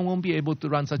 Japan won't be able to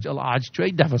run such a large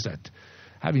trade deficit,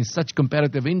 having such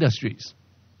competitive industries.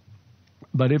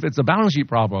 But if it's a balance sheet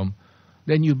problem,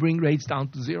 then you bring rates down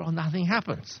to zero, nothing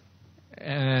happens.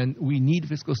 And we need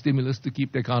fiscal stimulus to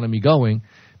keep the economy going,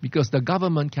 because the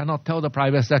government cannot tell the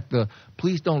private sector,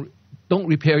 please don't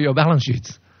repair your balance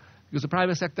sheets, because the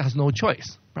private sector has no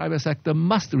choice. Private sector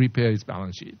must repair its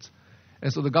balance sheets.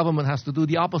 And so the government has to do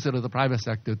the opposite of the private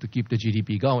sector to keep the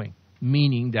GDP going,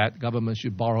 meaning that government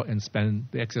should borrow and spend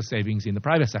the excess savings in the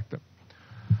private sector.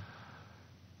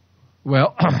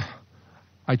 Well,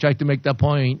 I tried to make that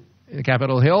point in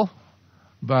Capitol Hill,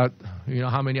 but you know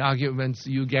how many arguments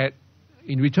you get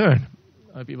in return.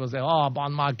 People say,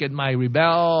 bond market might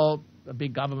rebel, the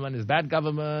big government is bad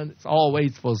government, it's all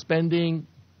wasteful spending,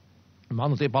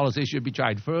 monetary policy should be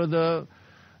tried further,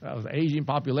 the aging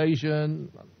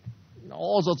population,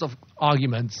 all sorts of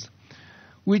arguments,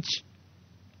 which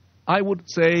I would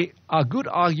say are good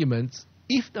arguments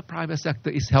if the private sector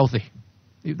is healthy.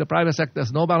 If the private sector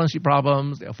has no balance sheet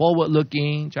problems, they're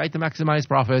forward-looking, try to maximize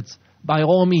profits, by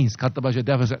all means, cut the budget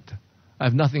deficit. I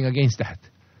have nothing against that.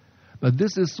 But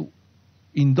this is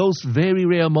in those very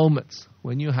rare moments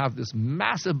when you have this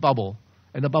massive bubble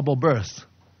and the bubble bursts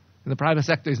and the private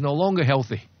sector is no longer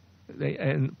healthy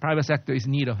and private sector is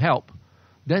in need of help,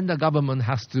 then the government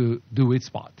has to do its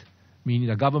part, meaning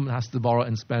the government has to borrow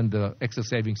and spend the excess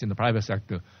savings in the private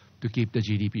sector to keep the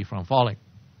GDP from falling.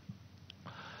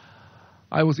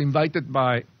 I was invited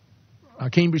by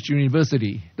Cambridge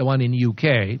University, the one in the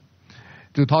UK,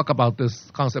 to talk about this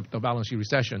concept of balance sheet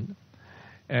recession.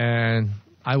 And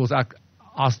I was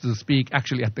asked to speak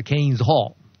actually at the Keynes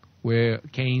Hall, where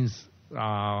Keynes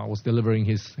was delivering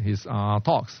his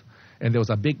talks. And there was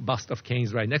a big bust of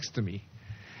Keynes right next to me.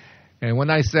 And when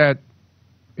I said,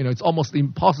 it's almost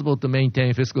impossible to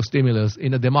maintain fiscal stimulus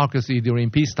in a democracy during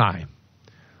peacetime,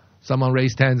 someone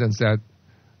raised hands and said,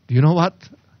 do you know what?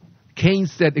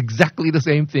 Keynes said exactly the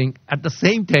same thing at the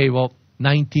same table,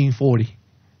 1940.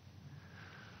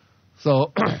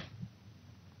 So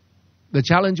the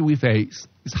challenge we face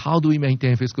is how do we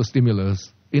maintain fiscal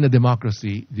stimulus in a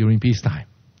democracy during peacetime?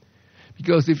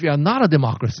 Because if you are not a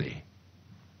democracy,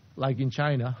 like in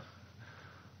China,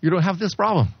 you don't have this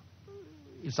problem.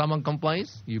 If someone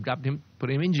complains, you got him,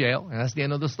 put him in jail, and that's the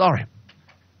end of the story.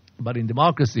 But in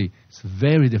democracy, it's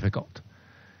very difficult.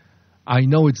 I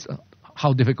know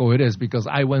how difficult it is because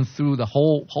I went through the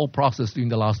whole process during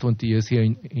the last 20 years here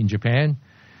in Japan.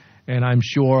 And I'm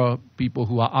sure people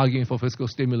who are arguing for fiscal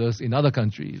stimulus in other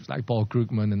countries, like Paul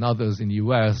Krugman and others in the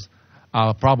U.S.,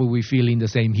 are probably feeling the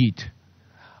same heat.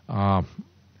 And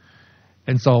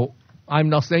so I'm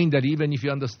not saying that even if you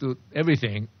understood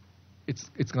everything,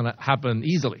 it's going to happen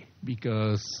easily,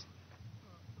 because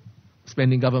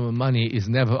spending government money is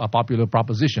never a popular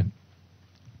proposition.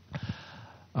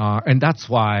 And that's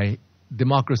why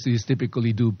democracies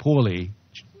typically do poorly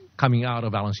coming out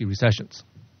of balance sheet recessions.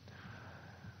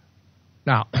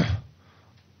 Now,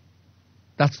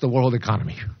 that's the world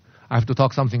economy. I have to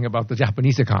talk something about the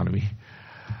Japanese economy.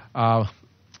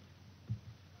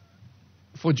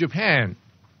 For Japan,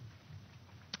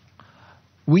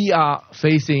 we are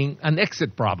facing an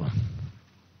exit problem.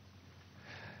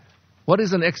 What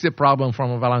is an exit problem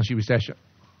from a balance sheet recession?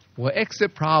 Well,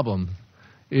 exit problem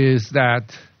is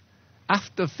that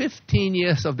after 15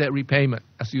 years of debt repayment,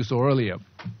 as you saw earlier,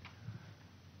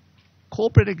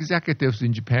 corporate executives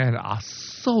in Japan are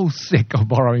so sick of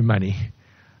borrowing money.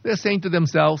 They're saying to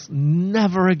themselves,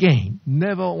 never again,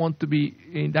 never want to be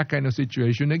in that kind of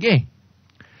situation again.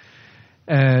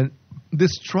 And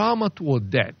this trauma toward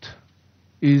debt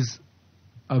is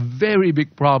a very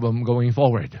big problem going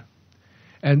forward.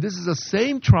 And this is the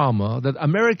same trauma that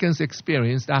Americans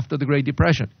experienced after the Great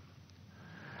Depression.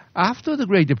 After the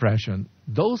Great Depression,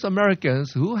 those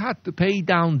Americans who had to pay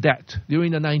down debt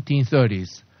during the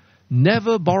 1930s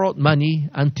never borrowed money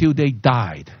until they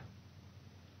died.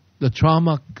 The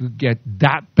trauma could get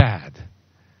that bad.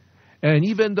 And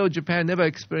even though Japan never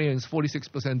experienced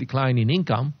 46% decline in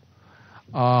income,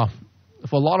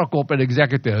 for a lot of corporate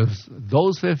executives,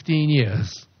 those 15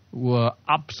 years were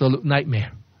absolute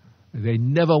nightmare. They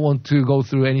never want to go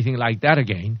through anything like that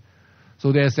again.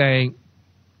 So they're saying,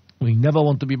 we never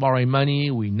want to be borrowing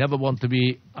money. We never want to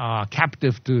be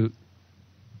captive to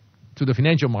the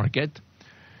financial market.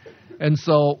 And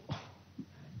so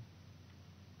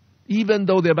even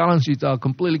though their balance sheets are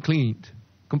completely clean,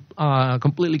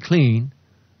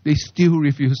 they still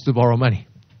refuse to borrow money,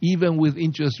 even with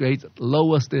interest rates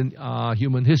lowest in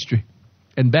human history.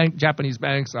 And Japanese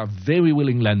banks are very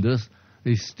willing lenders.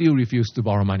 They still refuse to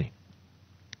borrow money.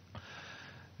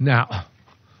 Now,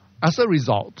 as a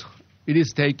result, it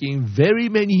is taking very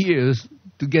many years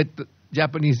to get the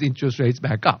Japanese interest rates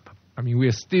back up. I mean, we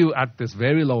are still at this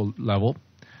very low level.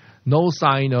 No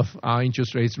sign of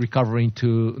interest rates recovering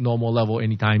to normal level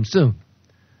anytime soon.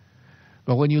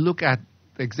 But when you look at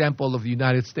the example of the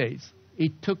United States,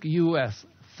 it took U.S.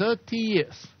 30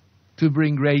 years to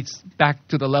bring rates back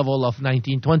to the level of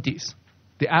 1920s,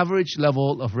 the average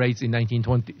level of rates in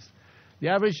 1920s. The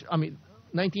average,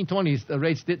 1920s, the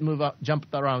rates did move up, jumped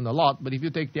around a lot, but if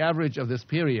you take the average of this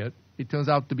period, it turns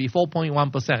out to be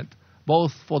 4.1%,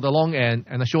 both for the long end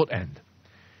and the short end.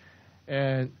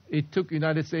 And it took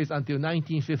United States until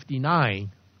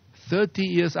 1959, 30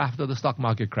 years after the stock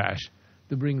market crash,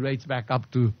 to bring rates back up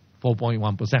to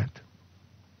 4.1%.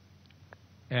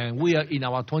 And we are in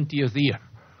our 20th year.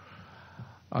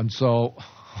 And so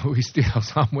we still have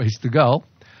some ways to go.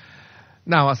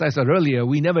 Now, as I said earlier,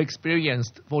 we never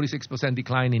experienced 46%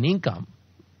 decline in income.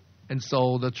 And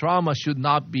so the trauma should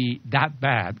not be that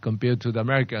bad compared to the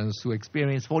Americans who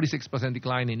experienced 46%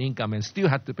 decline in income and still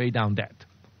had to pay down debt.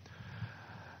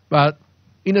 But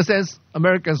in a sense,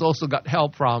 Americans also got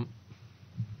help from,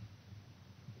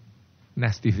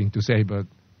 nasty thing to say, but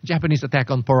Japanese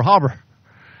attack on Pearl Harbor.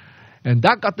 And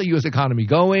that got the U.S. economy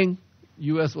going.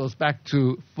 U.S. was back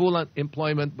to full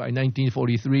employment by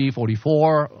 1943,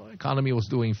 44. Economy was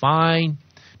doing fine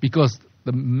because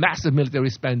the massive military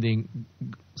spending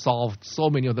solved so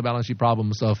many of the balance sheet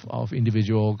problems of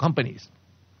individual companies.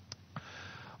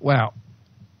 Well,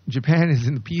 Japan is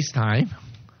in peacetime.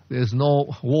 There's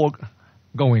no war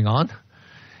going on.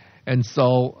 And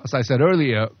so, as I said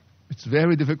earlier, it's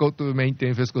very difficult to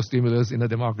maintain fiscal stimulus in a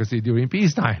democracy during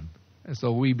peacetime. And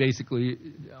so we basically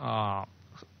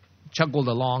chuckled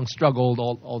along, struggled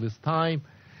all this time.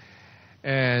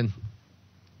 And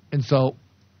so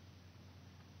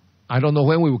I don't know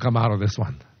when we will come out of this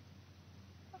one.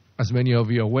 As many of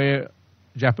you are aware,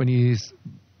 Japanese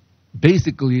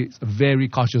basically is very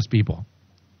cautious people.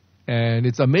 And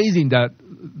it's amazing that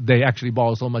they actually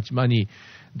borrow so much money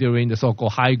during the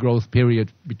so-called high growth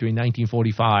period between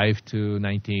 1945 to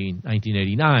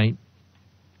 1989.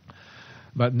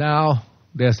 But now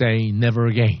they're saying never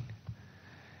again.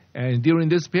 And during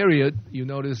this period, you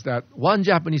notice that one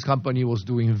Japanese company was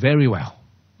doing very well,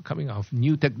 coming out of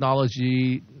new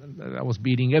technology that was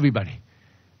beating everybody.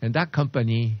 And that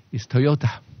company is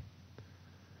Toyota.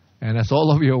 And as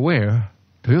all of you are aware,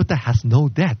 Toyota has no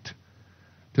debt.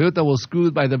 Toyota was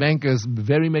screwed by the bankers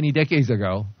very many decades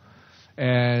ago,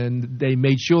 and they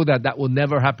made sure that that will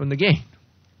never happen again.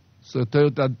 So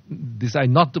Toyota decided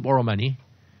not to borrow money.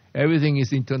 Everything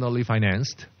is internally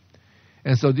financed.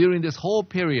 And so during this whole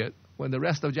period, when the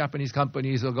rest of Japanese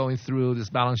companies are going through this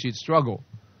balance sheet struggle,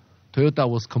 Toyota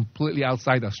was completely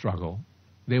outside the struggle.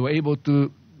 They were able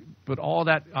to put all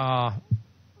that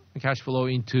cash flow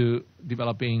into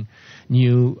developing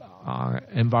new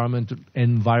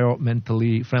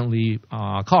environmentally friendly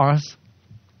cars,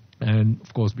 and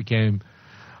of course became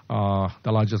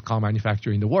the largest car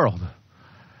manufacturer in the world.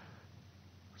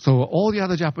 So all the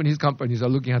other Japanese companies are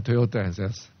looking at Toyota and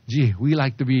says, gee, we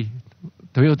like to be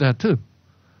Toyota too,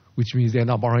 which means they're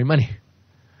not borrowing money.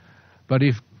 But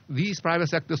if these private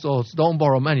sector stores don't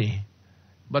borrow money,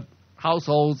 but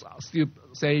households are still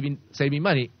saving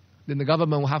money, then the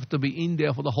government will have to be in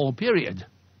there for the whole period.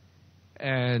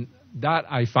 And that,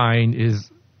 I find,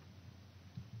 is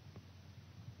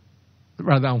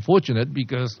rather unfortunate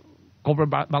because corporate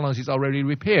balance is already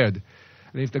repaired.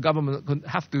 And if the government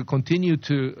have to continue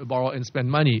to borrow and spend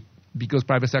money because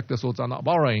private sector stores are not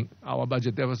borrowing, our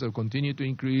budget deficit will continue to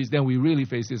increase, then we really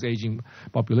face this aging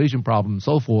population problem and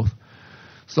so forth.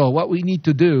 So what we need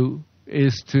to do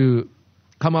is to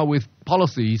come up with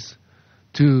policies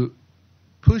to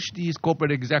push these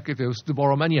corporate executives to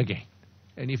borrow money again.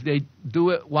 And if they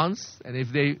do it once, and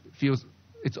if they feel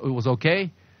it was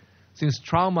okay, since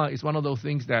trauma is one of those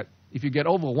things that if you get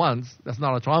over once, that's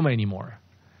not a trauma anymore.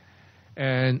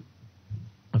 And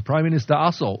Prime Minister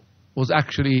Aso was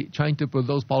actually trying to put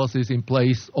those policies in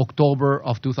place October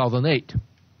of 2008.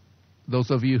 Those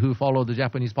of you who followed the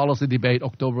Japanese policy debate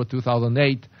October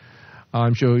 2008,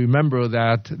 I'm sure you remember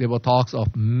that there were talks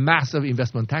of massive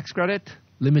investment tax credit,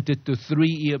 limited to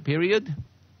 3-year period,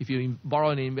 if you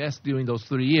borrow and invest during those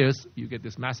 3 years, you get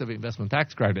this massive investment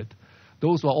tax credit.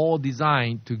 Those were all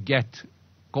designed to get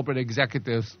corporate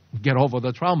executives get over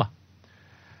the trauma.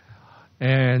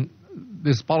 And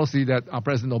this policy that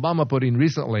President Obama put in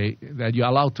recently, that you're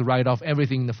allowed to write off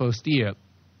everything in the first year,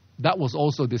 that was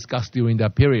also discussed during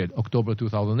that period, October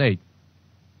 2008.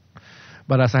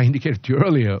 But as I indicated to you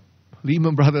earlier,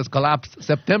 Lehman Brothers collapsed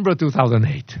September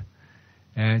 2008.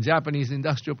 And Japanese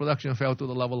industrial production fell to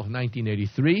the level of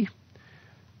 1983.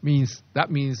 That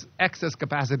means excess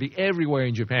capacity everywhere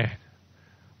in Japan.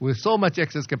 With so much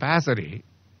excess capacity,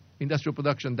 industrial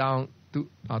production down to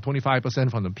 25%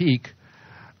 from the peak,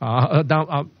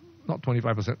 not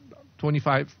 25%,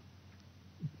 25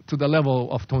 to the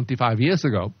level of 25 years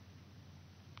ago.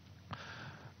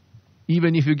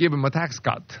 Even if you give them a tax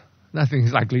cut, nothing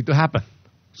is likely to happen.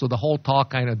 So the whole talk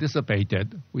kind of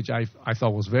dissipated, which I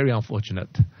thought was very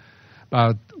unfortunate.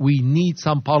 But we need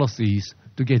some policies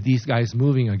to get these guys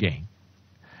moving again.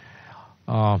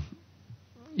 For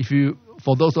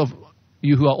those of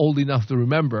you who are old enough to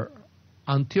remember,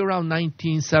 until around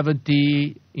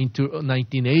 1970 into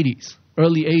 1980s,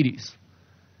 early 80s,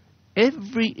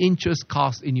 every interest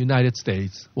cost in the United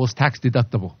States was tax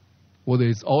deductible. Whether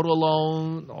it's auto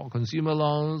loan or consumer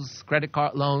loans, credit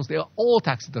card loans, they are all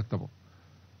tax deductible.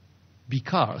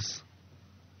 Because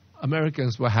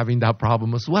Americans were having that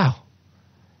problem as well.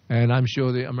 And I'm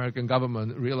sure the American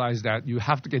government realized that you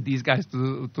have to get these guys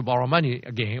to borrow money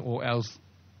again, or else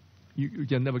you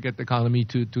can never get the economy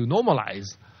to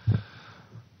normalize.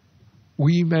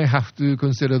 We may have to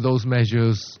consider those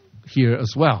measures here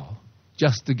as well,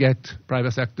 just to get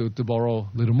private sector to borrow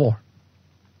a little more.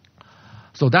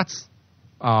 So that's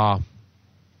the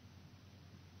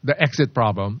exit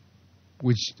problem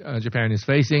which Japan is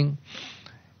facing.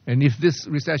 And if this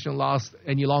recession lasts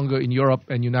any longer in Europe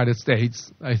and United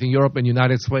States, I think Europe and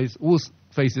United States will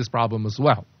face this problem as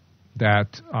well,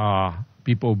 that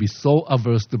people will be so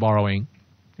averse to borrowing,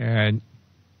 and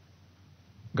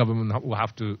government will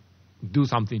have to do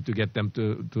something to get them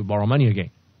to borrow money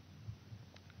again.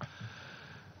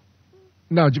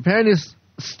 Now, Japan is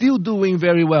still doing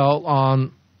very well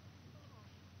on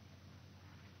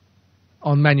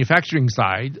manufacturing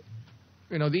side.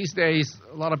 You know, these days,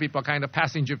 a lot of people are kind of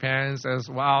passing Japan, says,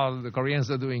 wow, the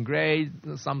Koreans are doing great,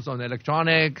 Samsung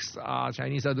Electronics,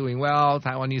 Chinese are doing well,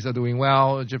 Taiwanese are doing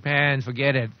well, Japan,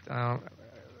 forget it.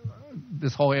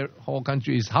 This whole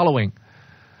country is hollowing.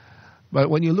 But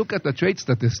when you look at the trade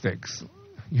statistics,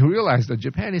 you realize that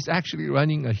Japan is actually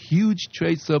running a huge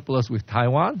trade surplus with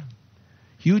Taiwan,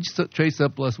 huge trade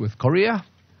surplus with Korea,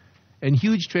 and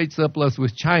huge trade surplus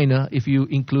with China if you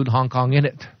include Hong Kong in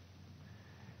it.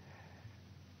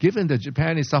 Given that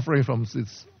Japan is suffering from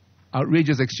its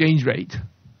outrageous exchange rate,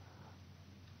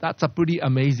 that's a pretty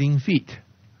amazing feat,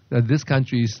 that this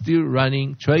country is still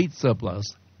running trade surplus,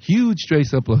 huge trade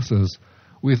surpluses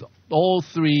with all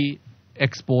three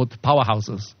export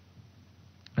powerhouses.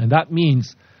 And that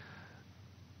means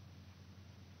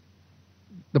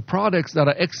the products that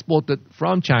are exported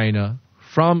from China,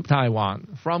 from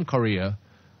Taiwan, from Korea,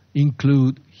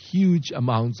 include huge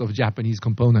amounts of Japanese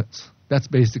components. That's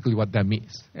basically what that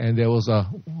means. And there was a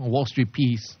Wall Street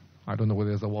piece, I don't know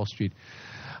whether there's a Wall Street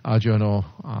journal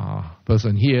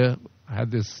person here, had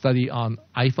this study on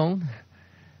iPhone,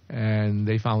 and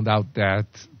they found out that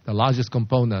the largest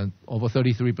component, over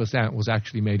 33%, was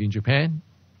actually made in Japan.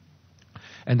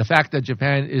 And the fact that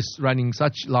Japan is running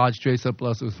such large trade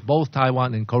surplus with both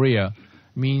Taiwan and Korea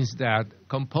means that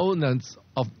components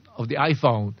of the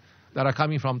iPhone that are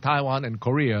coming from Taiwan and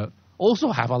Korea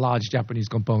also have a large Japanese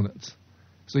components.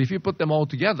 So if you put them all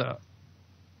together,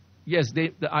 yes,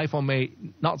 the iPhone may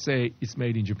not say it's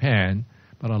made in Japan,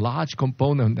 but a large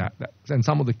component and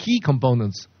some of the key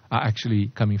components are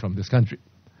actually coming from this country.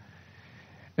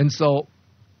 And so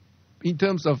in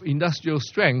terms of industrial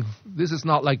strength, this is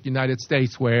not like the United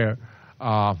States where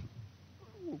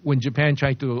when Japan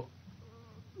tried to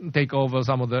take over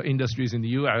some of the industries in the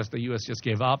U.S. just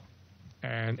gave up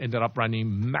and ended up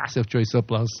running massive trade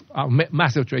surplus,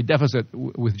 massive trade deficit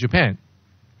with Japan.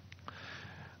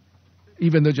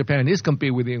 Even though Japan is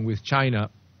competing with China,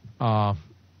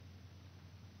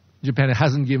 Japan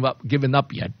hasn't given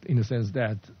up yet, in the sense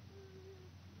that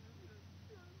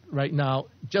right now,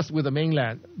 just with the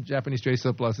mainland, Japanese trade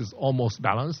surplus is almost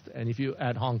balanced. And if you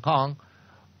add Hong Kong,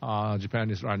 Japan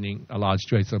is running a large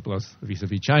trade surplus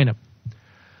vis-a-vis China.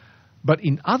 But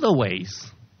in other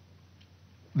ways,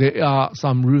 there are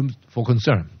some room for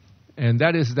concern. And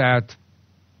that is that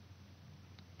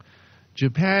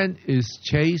Japan is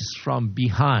chased from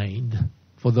behind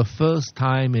for the first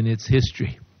time in its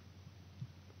history.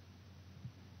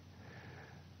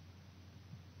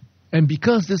 And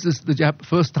because this is the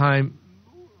first time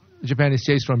Japan is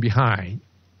chased from behind,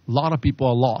 a lot of people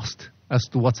are lost as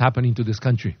to what's happening to this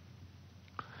country.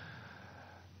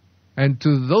 And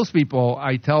to those people,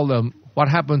 I tell them what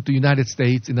happened to the United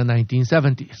States in the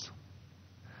 1970s.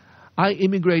 I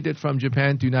immigrated from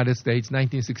Japan to the United States in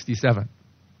 1967.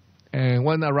 And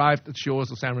when I arrived at the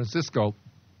shores of San Francisco,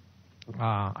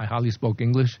 I hardly spoke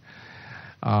English.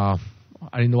 I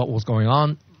didn't know what was going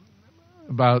on.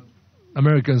 But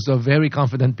Americans are very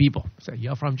confident people. Say,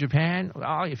 you're from Japan?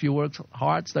 Well, if you work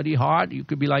hard, study hard, you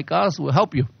could be like us, we'll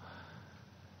help you.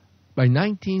 By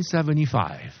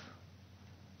 1975,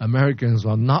 Americans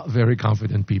were not very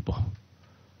confident people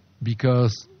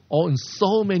because in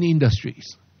so many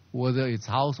industries, whether it's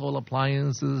household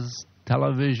appliances,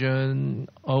 television,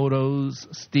 autos,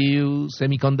 steel,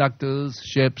 semiconductors,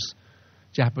 ships,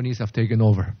 Japanese have taken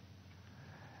over.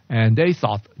 And they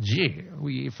thought, gee,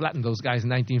 we flattened those guys in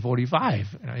 1945.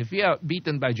 If we are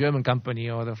beaten by German company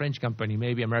or the French company,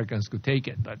 maybe Americans could take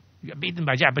it. But you're beaten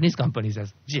by Japanese companies,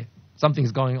 says, gee,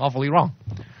 something's going awfully wrong.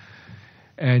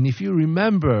 And if you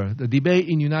remember the debate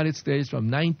in the United States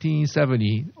from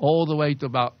 1970 all the way to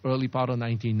about early part of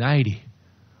 1990,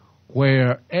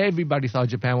 where everybody thought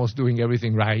Japan was doing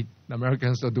everything right, the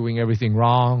Americans are doing everything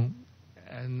wrong,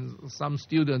 and some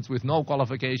students with no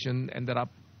qualification ended up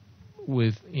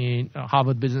in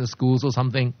Harvard Business Schools or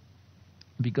something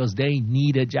because they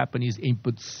needed Japanese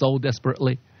input so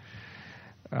desperately.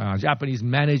 Japanese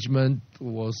management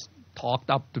was talked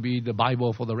up to be the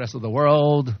Bible for the rest of the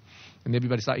world, and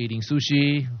everybody started eating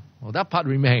sushi. Well, that part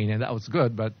remained, and that was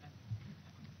good, but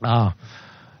there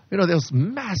was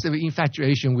massive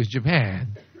infatuation with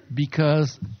Japan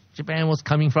because Japan was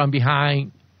coming from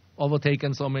behind,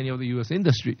 overtaken so many of the U.S.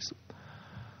 industries.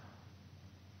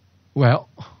 Well,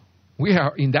 we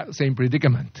are in that same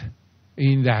predicament,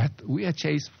 in that we are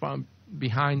chased from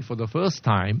behind for the first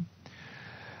time,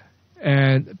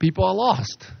 and people are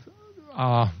lost.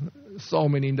 So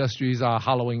many industries are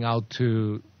hollowing out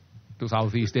to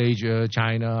Southeast Asia,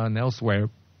 China, and elsewhere,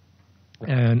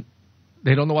 and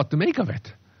they don't know what to make of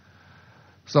it.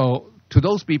 So to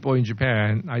those people in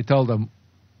Japan, I tell them,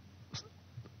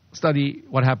 study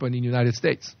what happened in the United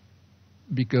States,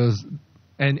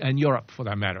 and Europe for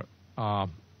that matter.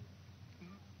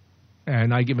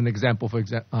 And I give an example,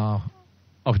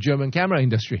 of German camera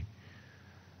industry.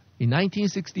 In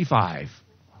 1965,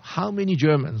 how many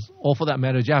Germans, or for that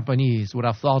matter Japanese, would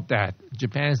have thought that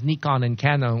Japan's Nikon and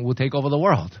Canon would take over the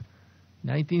world?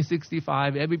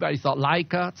 1965, everybody thought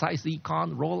Leica,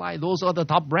 Zeiss-Ikon, Rollei, those are the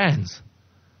top brands.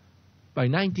 By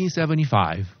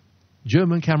 1975,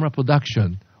 German camera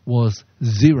production was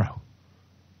zero.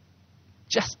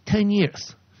 Just 10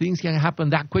 years. Things can happen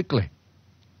that quickly.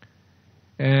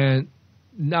 And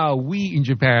now we in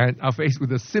Japan are faced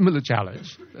with a similar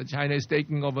challenge. China is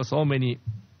taking over so many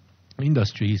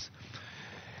industries.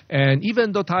 And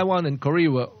even though Taiwan and Korea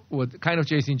were kind of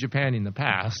chasing Japan in the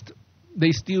past,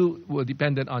 they still were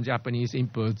dependent on Japanese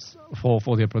inputs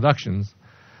for their productions.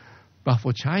 But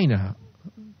for China,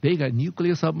 they got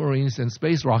nuclear submarines and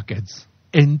space rockets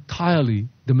entirely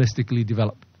domestically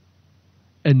developed,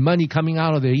 and money coming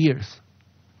out of their ears,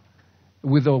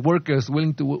 with the workers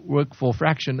willing to work for a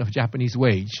fraction of Japanese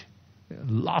wage.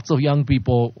 Lots of young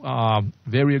people,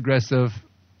 very aggressive,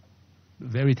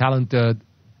 very talented,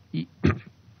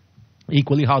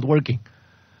 equally hardworking.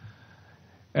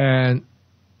 And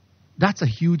that's a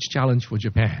huge challenge for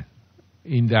Japan,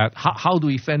 in that how do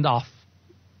we fend off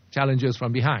challenges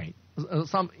from behind? In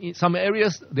some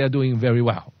areas, they're doing very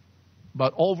well.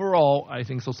 But overall, I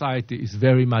think society is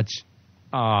very much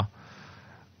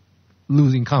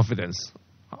losing confidence.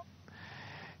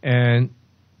 And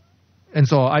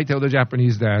so I tell the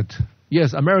Japanese that,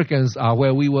 yes, Americans are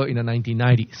where we were in the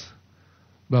 1990s.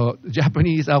 But the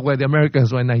Japanese are where the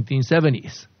Americans were in the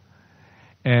 1970s.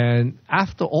 And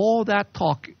after all that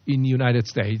talk in the United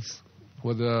States,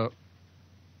 whether the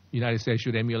United States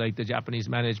should emulate the Japanese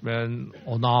management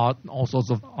or not, all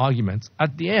sorts of arguments,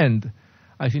 at the end,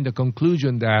 I think the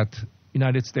conclusion that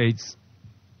United States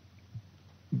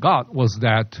got was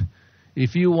that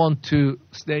if you want to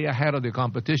stay ahead of the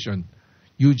competition,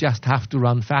 you just have to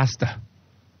run faster.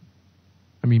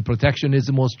 I mean,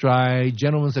 protectionism was tried,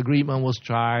 gentleman's agreement was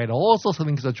tried, all sorts of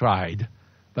things are tried.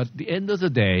 But at the end of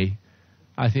the day,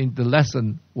 I think the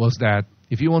lesson was that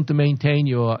if you want to maintain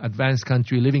your advanced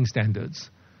country living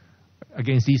standards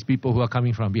against these people who are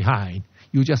coming from behind,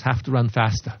 you just have to run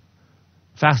faster.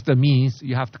 Faster means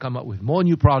you have to come up with more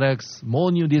new products,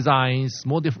 more new designs,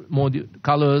 more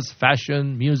colors,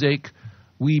 fashion, music.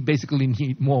 We basically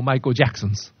need more Michael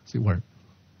Jacksons, as it were.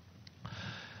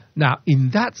 Now, in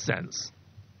that sense,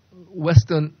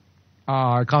 Western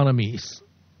economies,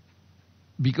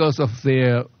 because of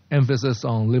their emphasis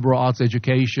on liberal arts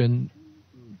education,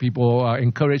 people are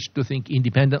encouraged to think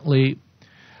independently.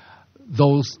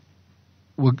 Those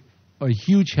were a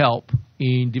huge help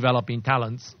in developing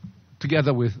talents,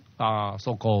 together with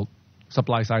so-called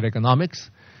supply-side economics,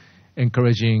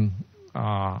 encouraging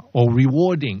or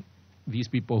rewarding these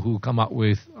people who come up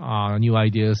with new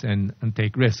ideas and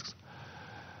take risks.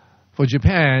 For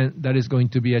Japan, that is going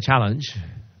to be a challenge,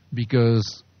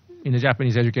 because in the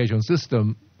Japanese education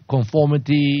system,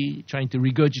 conformity, trying to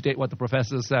regurgitate what the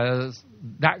professor says,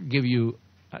 that give you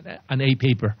an A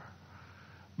paper.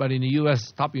 But in the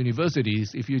U.S. top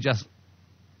universities, if you just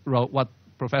wrote what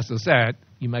professor said,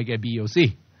 you might get B or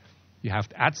C. You have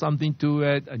to add something to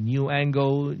it, a new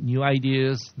angle, new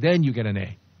ideas, then you get an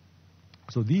A.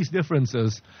 So these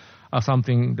differences are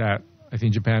something that I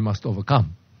think Japan must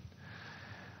overcome.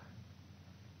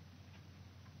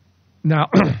 Now,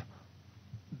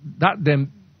 that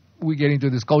then we get into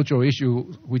this cultural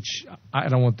issue, which I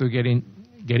don't want to get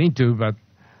into, but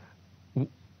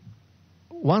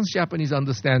once Japanese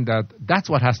understand that that's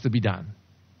what has to be done,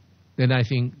 then I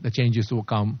think the changes will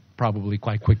come probably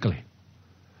quite quickly.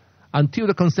 Until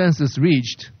the consensus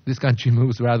reached, this country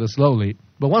moves rather slowly.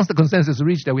 But once the consensus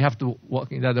reached that we have to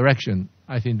walk in that direction,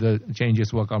 I think the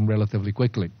changes will come relatively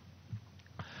quickly.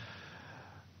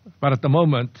 But at the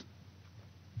moment,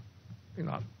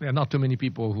 there are not too many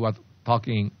people who are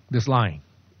talking this line.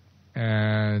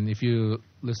 And if you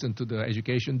listen to the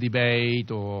education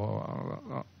debate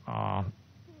or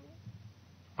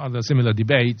other similar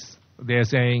debates, they're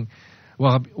saying,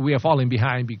 well, we are falling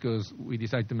behind because we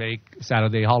decided to make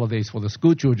Saturday holidays for the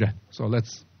school children. So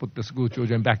let's put the school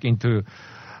children back into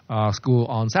school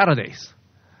on Saturdays.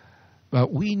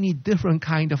 But we need different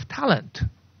kind of talent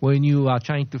when you are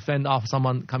trying to fend off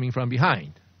someone coming from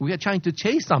behind. We are trying to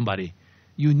chase somebody.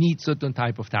 You need certain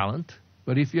type of talent.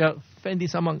 But if you are fending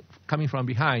someone coming from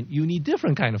behind, you need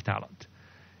different kind of talent.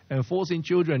 And forcing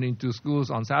children into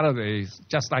schools on Saturdays,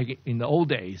 just like in the old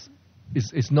days,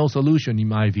 is no solution, in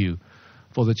my view,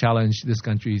 for the challenge this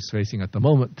country is facing at the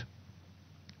moment.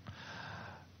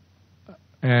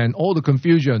 And all the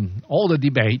confusion, all the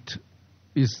debate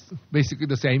is basically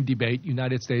the same debate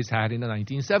United States had in the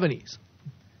 1970s.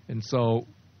 And so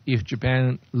if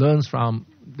Japan learns from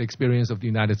the experience of the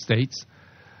United States,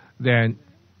 then,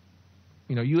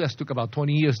 U.S. took about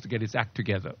 20 years to get its act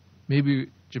together. Maybe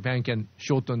Japan can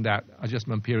shorten that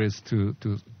adjustment periods to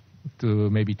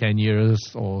maybe 10 years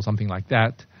or something like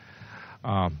that.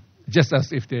 Just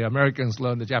as if the Americans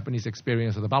learn the Japanese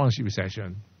experience of the balance sheet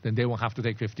recession, then they won't have to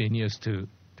take 15 years to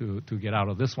get out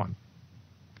of this one.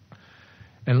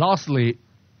 And lastly,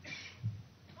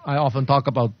 I often talk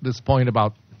about this point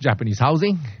about Japanese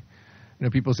housing.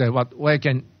 People say, where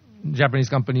can Japanese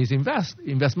companies invest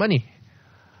money?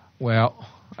 Well,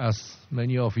 as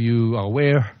many of you are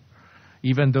aware,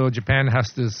 even though Japan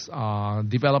has this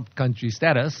developed country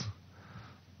status,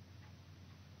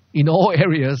 in all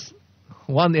areas,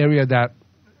 one area that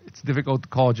it's difficult to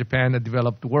call Japan a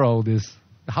developed world is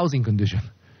the housing condition,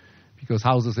 because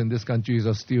houses in these countries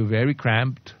are still very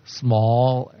cramped,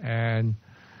 small, and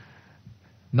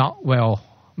not well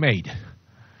made.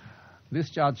 This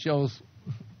chart shows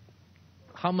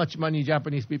how much money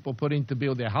Japanese people put in to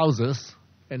build their houses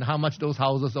and how much those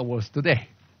houses are worth today.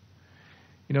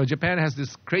 Japan has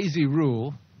this crazy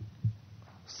rule.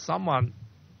 Someone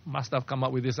must have come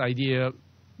up with this idea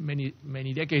many,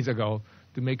 many decades ago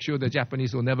to make sure the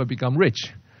Japanese will never become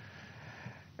rich.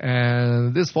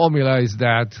 And this formula is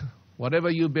that whatever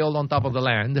you build on top of the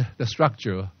land, the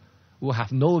structure, will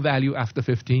have no value after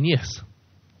 15 years.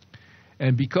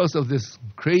 And because of this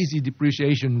crazy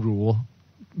depreciation rule,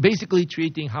 basically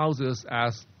treating houses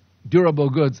as durable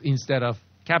goods instead of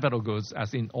capital goods,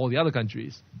 as in all the other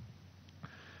countries,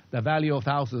 the value of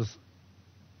houses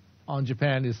on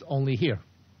Japan is only here,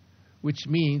 which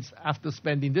means after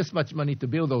spending this much money to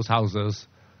build those houses,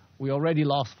 we already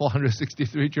lost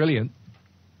 463 trillion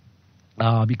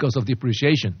because of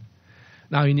depreciation.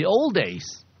 Now, in the old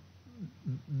days,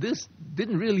 this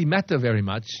didn't really matter very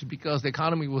much because the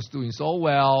economy was doing so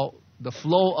well, the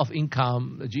flow of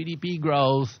income, the GDP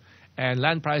growth, and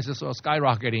land prices were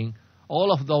skyrocketing.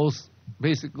 All of those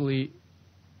basically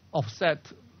offset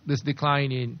this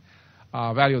decline in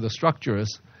value of the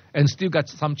structures and still got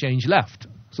some change left.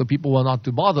 So people were not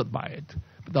too bothered by it.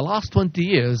 But the last 20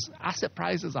 years, asset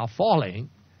prices are falling,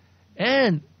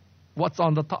 and what's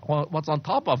on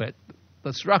top of it,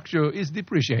 the structure is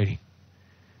depreciating.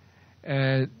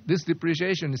 And this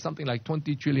depreciation is something like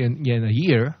 20 trillion yen a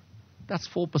year. That's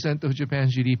 4% of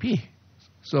Japan's GDP.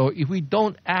 So if we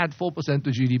don't add 4% to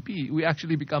GDP, we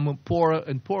actually become poorer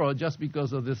and poorer just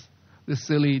because of this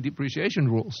silly depreciation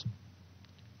rules.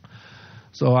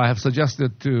 So I have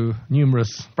suggested to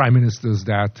numerous prime ministers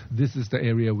that this is the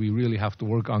area we really have to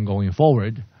work on going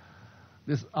forward.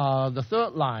 The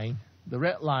third line, the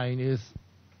red line, is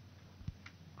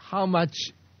how much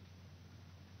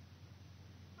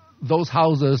those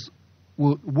houses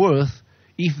were worth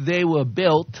if they were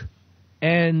built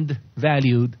and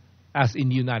valued as in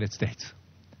the United States.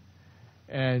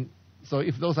 And so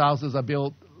if those houses are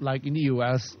built like in the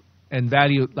U.S. and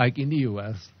valued like in the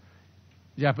U.S.,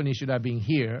 Japanese should have been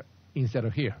here instead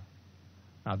of here.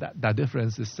 Now that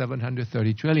difference is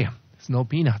 730 trillion. It's no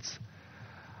peanuts.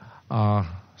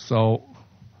 So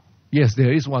yes,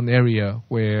 there is one area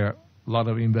where a lot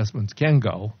of investments can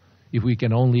go if we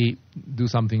can only do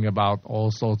something about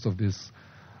all sorts of these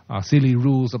silly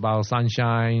rules about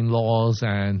sunshine laws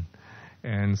and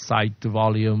site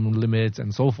volume limits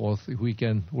and so forth. If we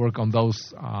can work on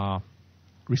those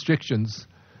restrictions,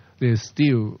 there's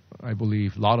still, I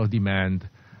believe, a lot of demand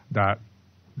that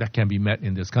can be met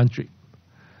in this country.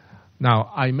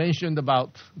 Now, I mentioned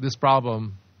about this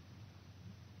problem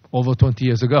over 20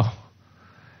 years ago,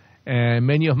 and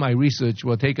many of my research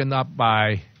were taken up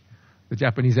by the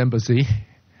Japanese embassy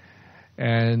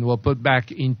and were put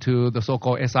back into the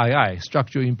so-called SII,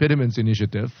 Structural Impediments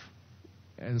Initiative.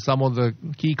 And some of the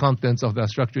key contents of the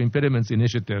Structural Impediments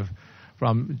Initiative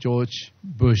from George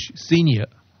Bush Sr.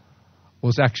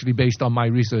 was actually based on my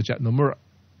research at Nomura.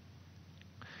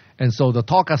 And so the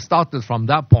talk has started from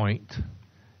that point,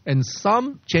 and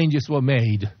some changes were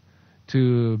made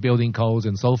to building codes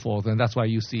and so forth, and that's why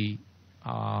you see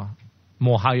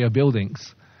more higher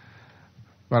buildings.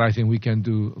 But I think we can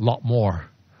do a lot more,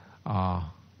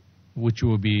 which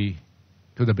will be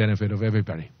to the benefit of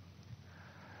everybody.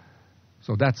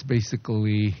 So that's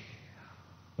basically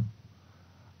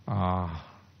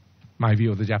my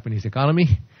view of the Japanese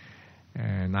economy,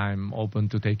 and I'm open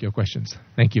to take your questions.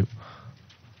 Thank you.